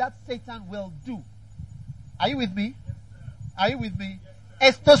things that Satan will do, are you with me? Are you with me?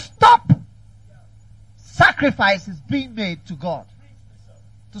 Is to stop sacrifices being made to God.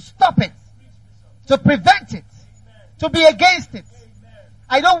 To stop it. To prevent it. To be against it.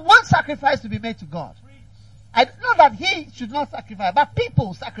 I don't want sacrifice to be made to God. I know that he should not sacrifice, but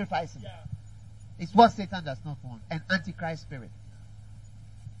people sacrifice him. It's what Satan does not want. An antichrist spirit.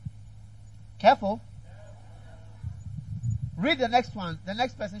 Careful. Read the next one. The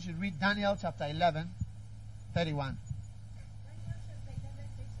next person should read Daniel chapter 11, 31.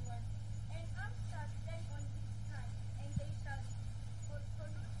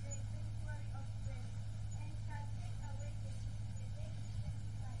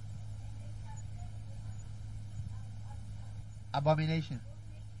 Abomination.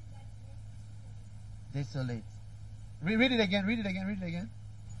 Desolate. Read it again. Read it again. Read it again.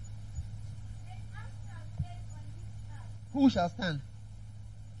 Who shall stand?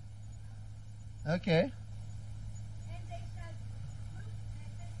 Okay.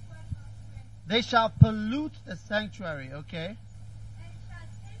 They shall pollute the sanctuary. Okay.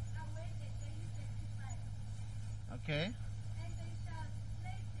 Okay.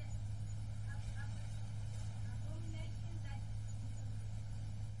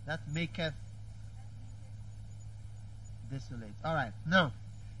 That maketh desolate. All right. Now,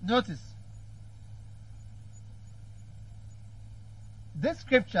 notice. This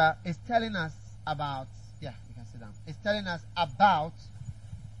scripture is telling us about, you can sit down. It's telling us about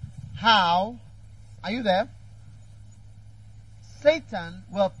how, are you there? Satan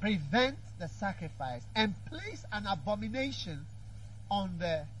will prevent the sacrifice and place an abomination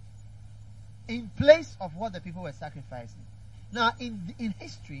in place of what the people were sacrificing. Now, in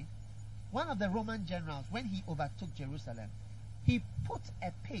history, one of the Roman generals, when he overtook Jerusalem, he put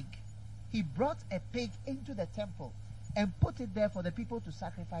a pig. He brought a pig into the temple and put it there for the people to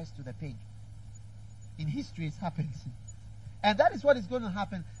sacrifice to the pig. In history, it's happened. And that is what is going to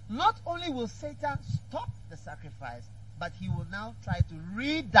happen. Not only will Satan stop the sacrifice, but he will now try to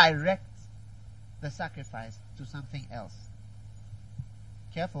redirect the sacrifice to something else.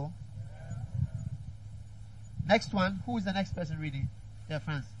 Careful. Next one. Who is the next person reading? Dear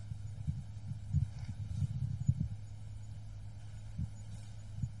friends.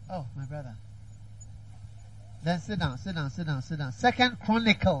 Oh, my brother. Then sit down. Second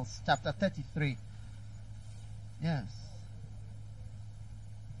Chronicles chapter 33. Yes.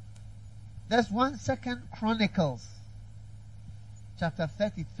 There's 1 Second Chronicles chapter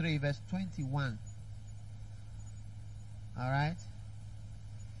 33 verse 21. Alright.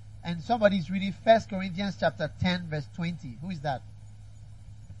 And somebody's reading 1 Corinthians chapter 10 verse 20. Who is that?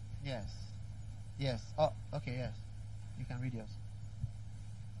 Yes. Yes. Oh, okay, yes. You can read yours.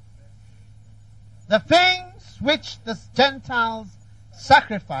 The things which the Gentiles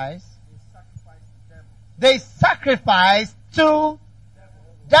sacrifice, they sacrifice to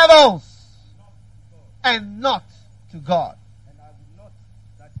devils and not to God.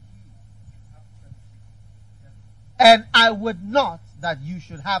 And I would not that you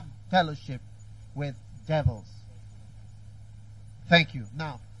should have fellowship with devils. Thank you.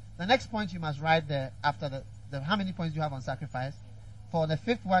 Now, the next point you must write there after the how many points you have on sacrifice? For the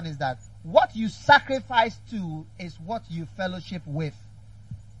fifth one is that what you sacrifice to is what you fellowship with.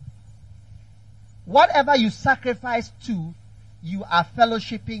 Whatever you sacrifice to, you are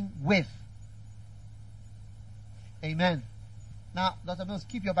fellowshipping with. Amen. Now, Dr. Mills,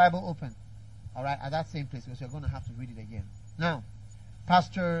 keep your Bible open. Alright, at that same place, because you're going to have to read it again. Now,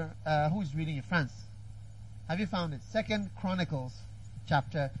 Pastor, who is reading in France? Have you found it? 2 Chronicles,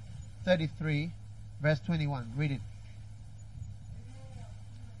 chapter 33, verse 21. Read it.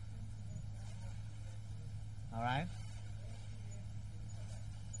 Alright.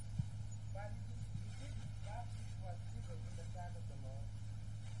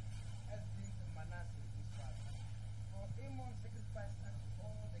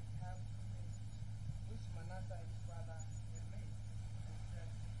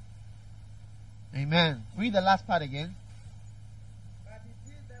 Amen. Read the last part again. But he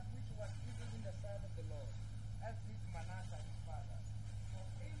did that which was evil in the sight of the Lord, as did Manasseh his father. For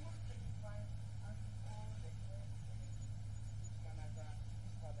Amos sacrificed unto all the grain which Manasseh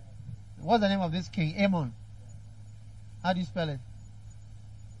his father had made. What's the name of this king? Ammon. How do you spell it?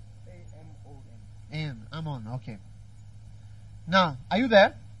 Amon. Ammon. Okay. Now, are you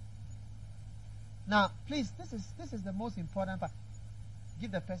there? Now, please, this is the most important part.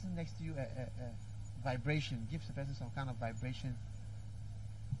 Give the person next to you a vibration. Give the person some kind of vibration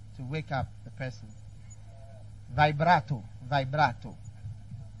to wake up the person. Vibrato.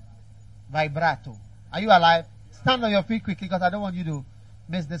 Are you alive? Stand on your feet quickly because I don't want you to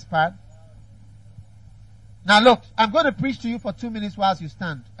miss this part. Now look, I'm going to preach to you for 2 minutes whilst you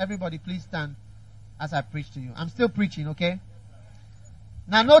stand. Everybody please stand as I preach to you. I'm still preaching, okay?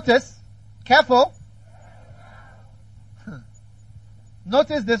 Now notice, careful.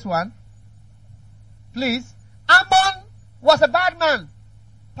 Notice this one. Please. Ammon was a bad man.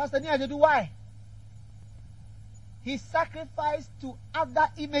 Pastor Niajedu, why? He sacrificed to other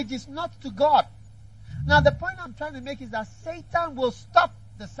images, not to God. Now the point I'm trying to make is that Satan will stop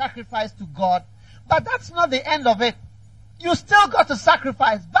the sacrifice to God, but that's not the end of it. You still got to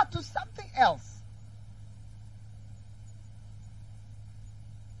sacrifice, but to something else.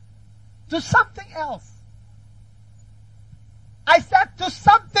 To something else. I said to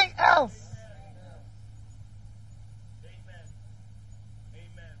something else.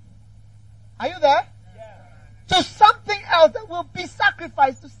 Amen. Are you there? Yeah. To something else that will be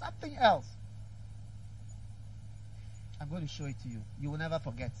sacrificed to something else. I'm going to show it to you. You will never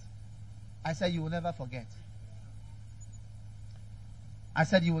forget. I said you will never forget. I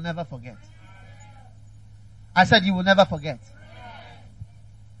said you will never forget. I said you will never forget.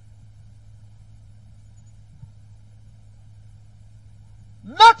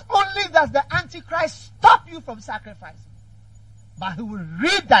 Not only does the Antichrist stop you from sacrificing, but he will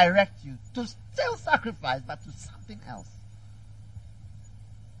redirect you to still sacrifice, but to something else.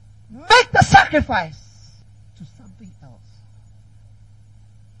 Make the sacrifice to something else.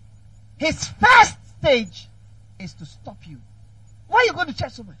 His first stage is to stop you. Why are you going to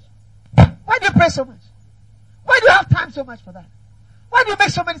church so much? Why do you pray so much? Why do you have time so much for that? Why do you make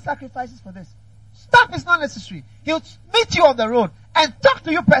so many sacrifices for this? Stop is not necessary. He'll meet you on the road and talk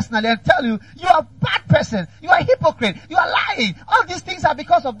to you personally and tell you, you are a bad person. You are a hypocrite. You are lying. All these things are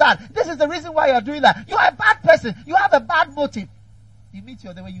because of that. This is the reason why you are doing that. You are a bad person. You have a bad motive. He meets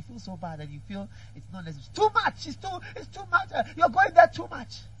you on the way, you feel so bad and you feel it's not necessary. Too much. It's too much. You're going there too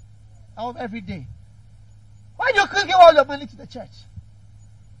much. Every day. Why do you give all your money to the church?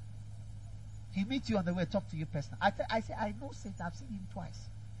 He meets you on the way, talk to you personally. I say, I know Satan. I've seen him twice.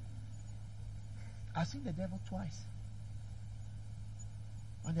 I've seen the devil twice.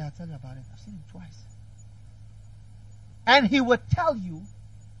 One day I'll tell you about it. I've seen him twice. And he would tell you,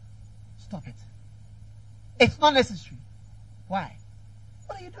 stop it. It's not necessary. Why?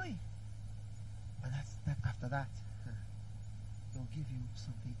 What are you doing? But after that, he'll give you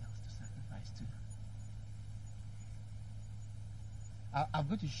something else to sacrifice to. I'm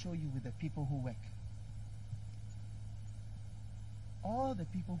going to show you with the people who work. All the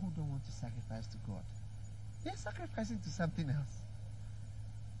people who don't want to sacrifice to God, they're sacrificing to something else.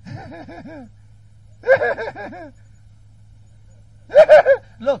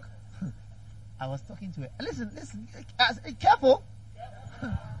 Look, I was talking to listen, careful.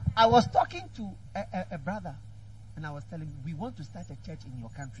 I was talking to a brother and I was telling him, we want to start a church in your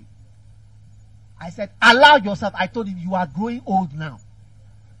country. I said, allow yourself. I told him, you are growing old now.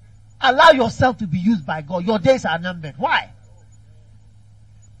 Allow yourself to be used by God. Your days are numbered. Why?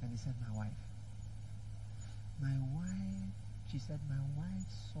 And he said, my wife, she said, my wife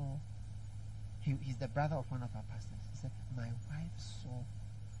saw, he's the brother of one of our pastors. He said, my wife saw,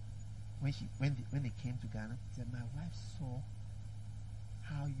 when they came to Ghana, he said, my wife saw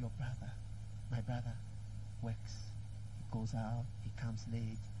how my brother works. He goes out, he comes late,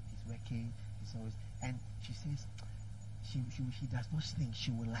 he's working, he's always, and she says, she does not think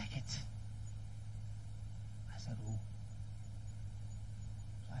she will like it. I said, oh.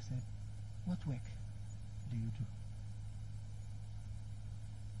 So I said, what work do you do?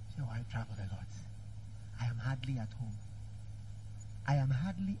 She said, oh, I travel a lot. I am hardly at home. I am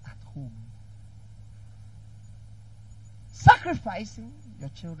hardly at home. Sacrificing your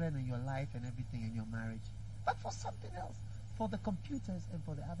children and your life and everything and your marriage, but for something else, for the computers and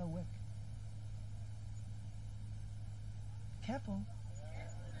for the other work. Careful.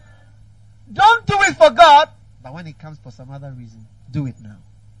 Don't do it for God, but when it comes for some other reason, do it now.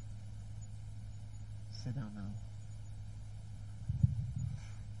 Sit down now.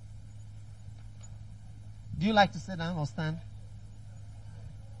 Do you like to sit down or stand?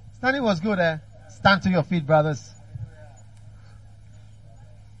 Standing was good, eh? Stand to your feet, brothers.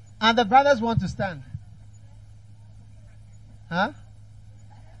 And the brothers want to stand. Huh?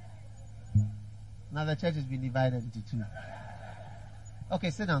 Now the church has been divided into two.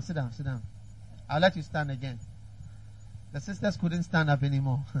 Okay, sit down. I'll let you stand again. The sisters couldn't stand up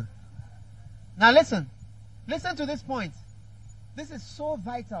anymore. Now listen. Listen to this point. This is so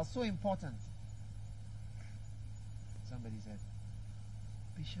vital, so important. Somebody said,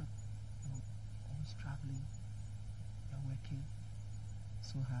 Bishop, you're always traveling. You're working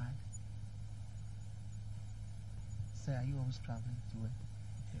so hard. Say, are you always traveling to work?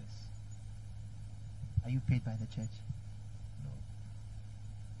 Yes. Are you paid by the church? No.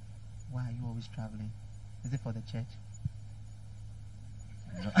 Why are you always traveling? Is it for the church?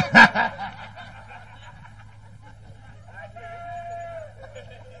 No.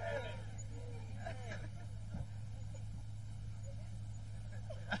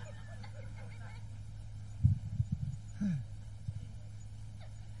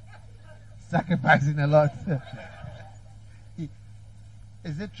 Sacrificing a lot.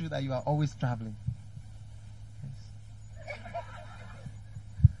 Is it true that you are always traveling? Yes.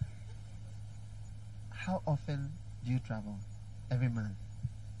 How often do you travel? Every month?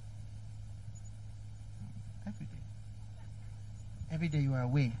 Every day. Every day you are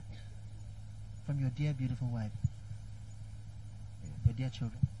away from your dear beautiful wife. Your dear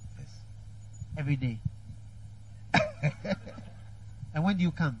children. Yes. Every day. And when do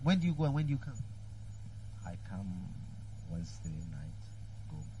you come? When do you go and when do you come? I come Wednesday night,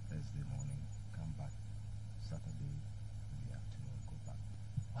 go Thursday morning, come back Saturday in the afternoon, go back.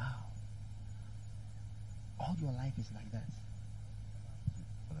 Wow. All your life is like that.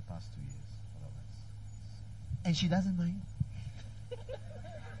 For the past 2 years, more or less. And she doesn't mind?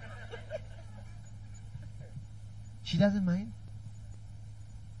 She doesn't mind?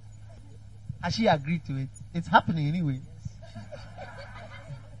 Has she agreed to it? It's happening anyway.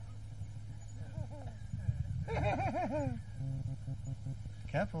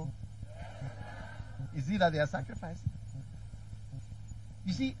 Careful. You see that they are sacrificing.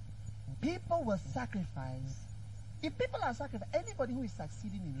 You see, people will sacrifice. If people are sacrificing, anybody who is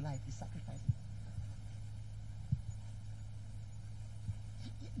succeeding in life is sacrificing.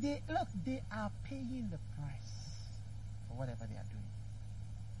 They are paying the price for whatever they are doing.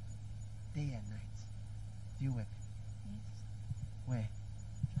 Day and night. Do you work? Yes. Where?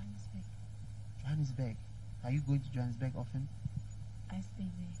 Johannesburg. Johannesburg. Are you going to Johannesburg often? I stay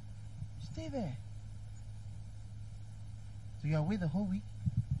there. Stay there. So you are away the whole week?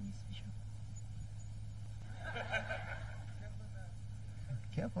 Yes, Bishop.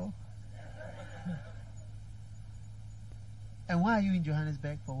 Careful. And why are you in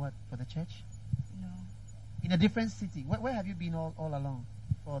Johannesburg? For what? For the church? No, In a different city. Where have you been all along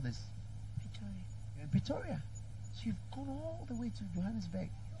for this? Pretoria. You're in Pretoria. So you've gone all the way to Johannesburg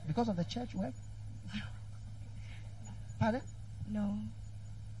because of the church work? Pardon? No,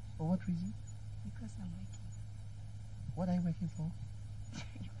 For what reason? because I'm working. What are you working for?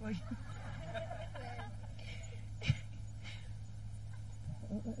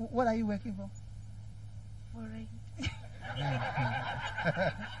 What are you working for? For rent.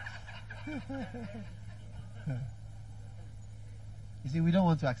 You see, we don't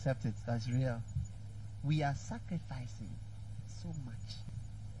want to accept it. That's real. We are sacrificing so much.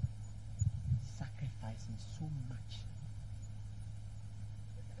 Sacrificing so much.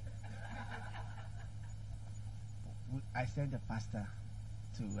 I sent a pastor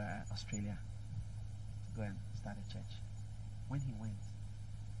to Australia to go and start a church. When he went,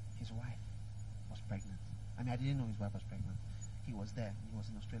 his wife was pregnant. I mean, I didn't know his wife was pregnant. He was there. He was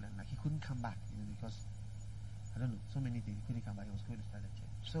in Australia. Like, he couldn't come back, because, I don't know, so many things. He couldn't come back. He was going to start a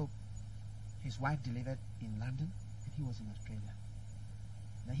church. So, his wife delivered in London, and he was in Australia.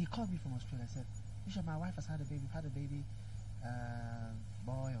 Then he called me from Australia and said, Bishop, my wife has had a baby. We've had a baby,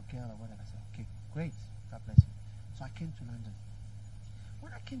 boy or girl or whatever. I said, okay, great. God bless you. So I came to London.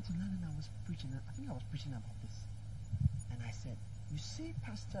 When I came to London, I was preaching. I think I was preaching about this. And I said, you see,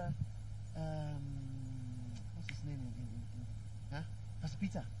 Pastor, what's his name? Pastor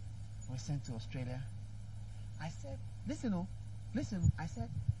Peter was sent to Australia. I said, listen. I said,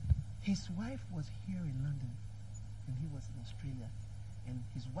 his wife was here in London, and he was in Australia. And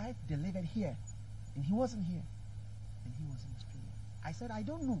his wife delivered here, and he wasn't here, and he was in Australia. I said, I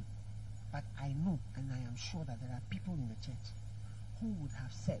don't know, but I know, and I am sure that there are people in the church who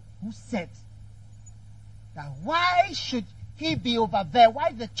said that why should he be over there? Why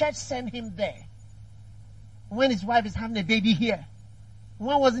did the church send him there when his wife is having a baby here?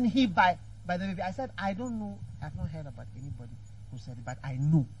 Why wasn't he by by the baby. I said, I don't know. I've not heard about anybody who said it, but I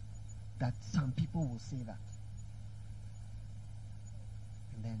know that some people will say that.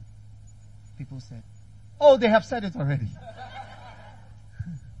 And then people said, oh, they have said it already.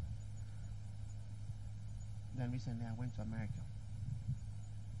 Then recently I went to America.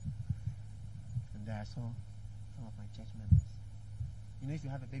 And there I saw some of my church members. You know, if you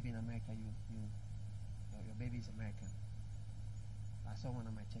have a baby in America, your baby is American. I saw one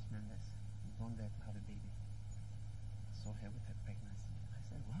of my church members gone there to have a baby. I saw her with her pregnancy. I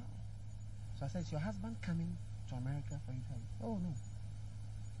said, wow. So I said, is your husband coming to America for you to have? Oh, no.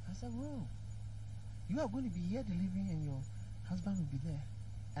 I said, whoa. You are going to be here delivering and your husband will be there.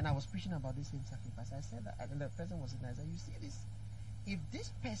 And I was preaching about this same sacrifice. I said that, and the person was sitting there. I said, you see this? If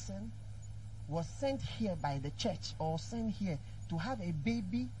this person was sent here by the church or sent here to have a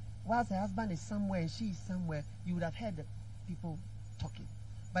baby whilst her husband is somewhere and she is somewhere, you would have heard the people talking.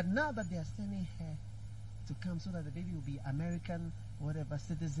 But now that they are sending her to come so that the baby will be American, whatever,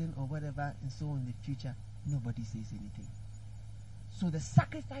 citizen or whatever, and so on in the future, nobody says anything. So the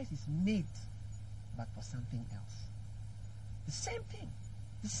sacrifice is made, but for something else. The same thing.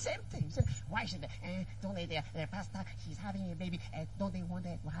 The same thing. You say, why should don't they, the pastor, she's having a baby, and don't they want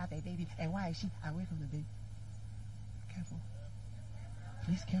her to have a baby, and why is she away from the baby? Careful.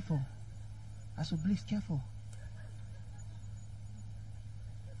 Please, careful. I should please, careful.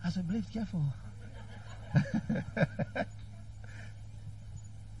 I should please, careful.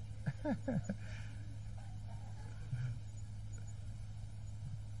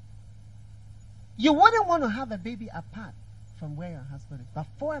 You wouldn't want to have a baby apart from where your husband is, but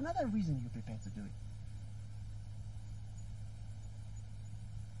for another reason you're prepared to do it.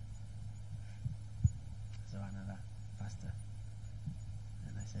 So another pastor,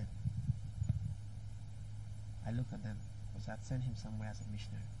 and I said, I looked at them because I'd sent him somewhere as a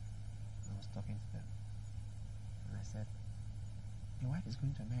missionary. I was talking to them, and I said, your wife is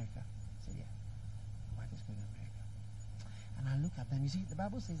going to America. I said, yeah, my wife is going to America. And I look at them. You see, the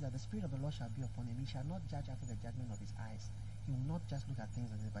Bible says that the Spirit of the Lord shall be upon him. He shall not judge after the judgment of his eyes. He will not just look at things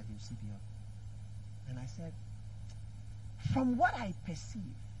like this, but he will see beyond. And I said, from what I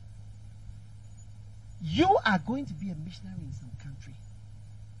perceive, you are going to be a missionary in some country,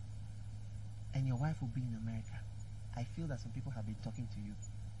 and your wife will be in America. I feel that some people have been talking to you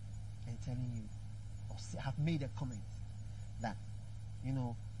and telling you, or have made a comment that, you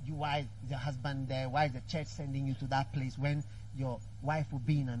know, why is the husband there? Why is the church sending you to that place when your wife will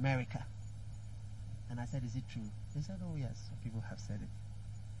be in America? And I said, is it true? They said, oh yes, some people have said it.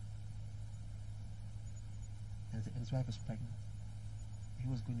 And his wife is pregnant. He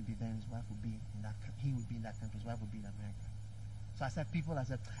was going to be there, and his wife would be in that country. He would be in that country. His wife would be in America. So I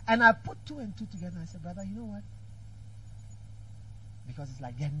said, and I put two and two together. And I said, brother, you know what? Because it's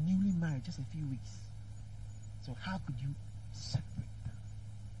like they're newly married, just a few weeks. So how could you separate them?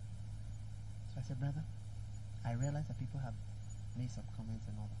 So I said, brother, I realize that people have made some comments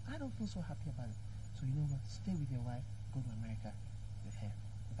and all that. I don't feel so happy about it. So you know what? Stay with your wife. Go to America with her.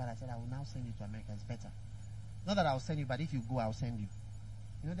 But I said, I will now send you to America. It's better. Not that I'll send you, but if you go, I'll send you.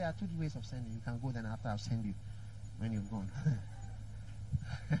 You know, there are two ways of sending. You can go, then after I'll send you when you've gone.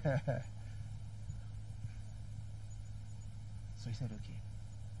 So he said, okay,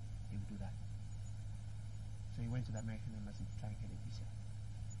 he will do that. So he went to the American embassy to try and get a visa.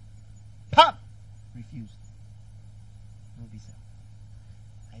 Pop! Refused. No visa.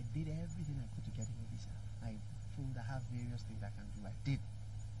 I did everything I could to get him a visa. I have various things I can do. I did.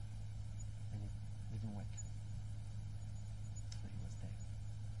 And it didn't work. So he was there.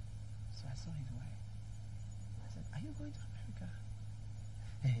 So I saw his wife. I said, are you going to America?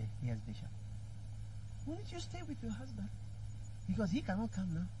 Yes, Bishop. Wouldn't you stay with your husband? Because he cannot come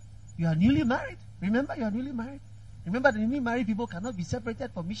now. You are newly married. Remember, you are newly married. Remember, the newly married people cannot be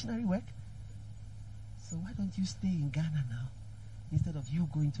separated for missionary work. So why don't you stay in Ghana now instead of you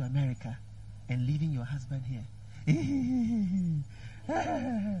going to America and leaving your husband here? I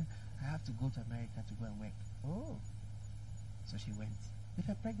have to go to America to go and work. Oh. So she went. With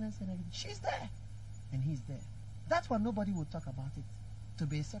her pregnancy and everything. She's there. And he's there. That's why nobody will talk about it. To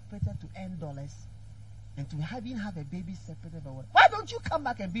be separated, to earn dollars, and to even have a baby separated. Why don't you come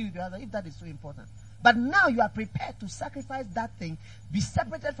back and be with your husband if that is so important? But now you are prepared to sacrifice that thing, be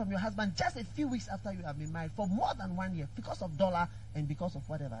separated from your husband just a few weeks after you have been married for more than 1 year because of dollar and because of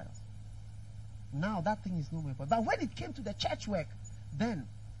whatever else. Now that thing is no more important. But when it came to the church work, then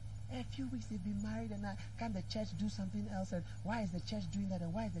a few weeks they've been married, and can the church do something else? And why is the church doing that?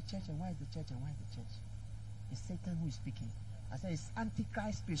 And why is the church? And why is the church? And why is the church? It's Satan who is speaking. I said, it's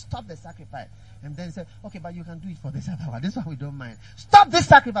Antichrist spirit. Stop the sacrifice. And then he said, okay, but you can do it for this other one. This one we don't mind. Stop this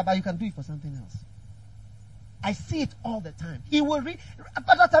sacrifice, but you can do it for something else. I see it all the time. He will read.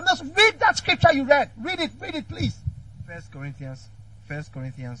 But Dr. Mills, read that scripture you read. Read it, please. 1 Corinthians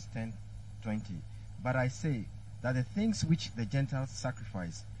 10:20. But I say that the things which the Gentiles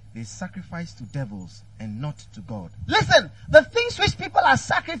sacrifice, they sacrifice to devils and not to God. Listen, the things which people are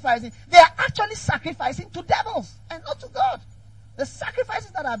sacrificing, they are actually sacrificing to devils and not to God. The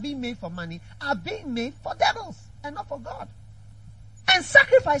sacrifices that are being made for money are being made for devils and not for God. And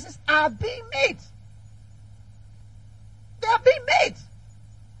sacrifices are being made. They are being made.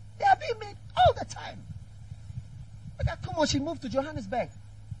 They are being made all the time. Look at Kumo, she moved to Johannesburg.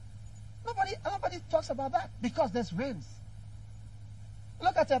 Nobody talks about that because there's rents.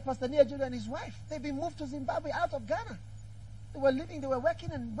 Look at Pastor Neojudo and his wife. They've been moved to Zimbabwe out of Ghana. They were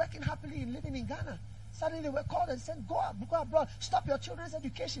working happily and living in Ghana. Suddenly they were called and said, go abroad, stop your children's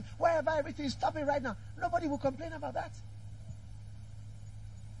education, wherever everything is stopping right now. Nobody will complain about that.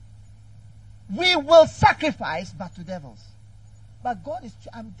 We will sacrifice, but to devils. But God is,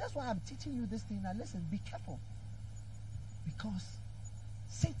 that's why I'm teaching you this thing. Now listen, be careful. Because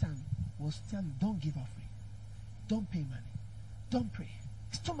Satan will tell you, don't give offering. Don't pay money. Don't pray.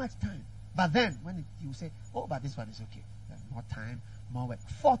 It's too much time. But then, when you say, oh, but this one is okay. More time, more work.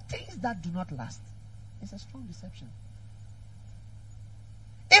 For things that do not last, it's a strong deception.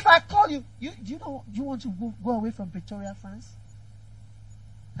 If I call you, do you know you want to go away from Pretoria, France?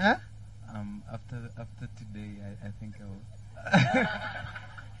 Huh? After today, I think I will.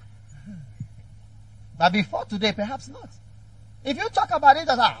 But before today, perhaps not. If you talk about it,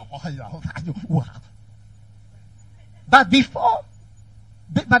 but before,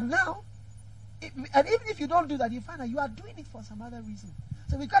 but now, and even if you don't do that, you find that you are doing it for some other reason.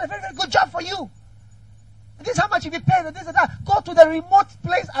 So we got a very, very good job for you. And this is how much you be paid, and this and that. Go to the remote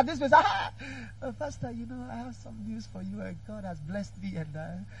place at this place. Pastor, I have some news for you, and God has blessed me, and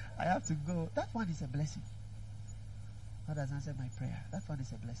I have to go. That one is a blessing. God has answered my prayer. That one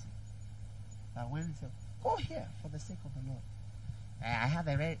is a blessing. But when he said, go here for the sake of the Lord. I have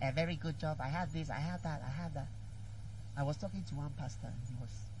a very good job. I have this, I have that, I have that. I was talking to one pastor, and he was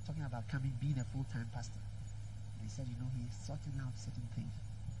talking about being a full-time pastor. And he said, he's sorting out certain things.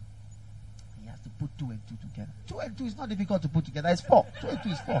 He has to put 2 and 2 together. 2 and 2 is not difficult to put together. It's 4. 2 and 2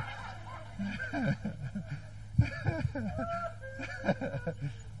 is 4.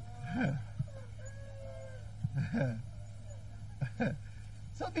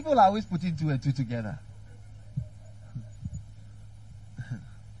 Some people are always putting 2 and 2 together.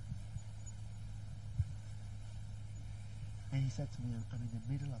 And he said to me, I'm in the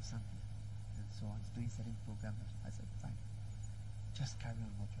middle of something. And so I was doing certain programs. I said, fine. Just carry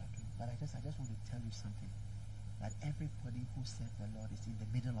on what you are doing. But I just want to tell you something. That everybody who serves the Lord is in the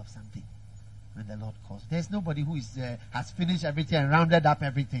middle of something when the Lord calls. There's nobody who has finished everything and rounded up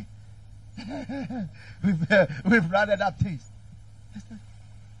everything. We've rounded up things.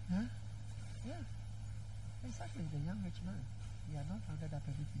 Huh? Yeah. Exactly. The young rich man. He had not rounded up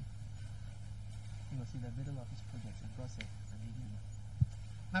everything. He was in the middle of his project, and God said, I need you.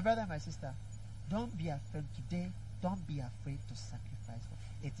 My brother and my sister, don't be afraid today. Don't be afraid to sacrifice.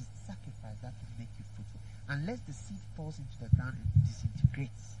 It is sacrifice that will make you fruitful. Unless the seed falls into the ground and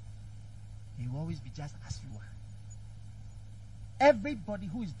disintegrates, you will always be just as you are. Everybody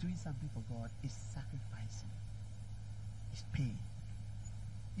who is doing something for God is sacrificing. Is paying.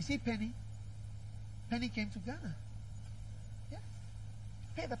 You see Penny? Penny came to Ghana. Yeah.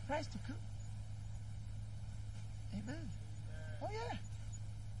 Pay the price to come. Amen. Oh yeah.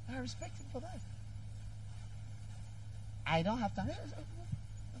 I respect him for that. I don't have time.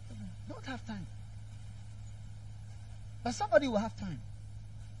 Don't have time. But somebody will have time.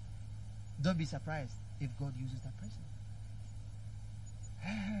 Don't be surprised if God uses that person.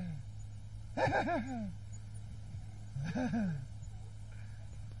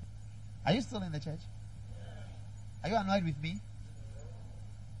 Are you still in the church? Are you annoyed with me?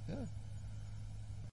 Good.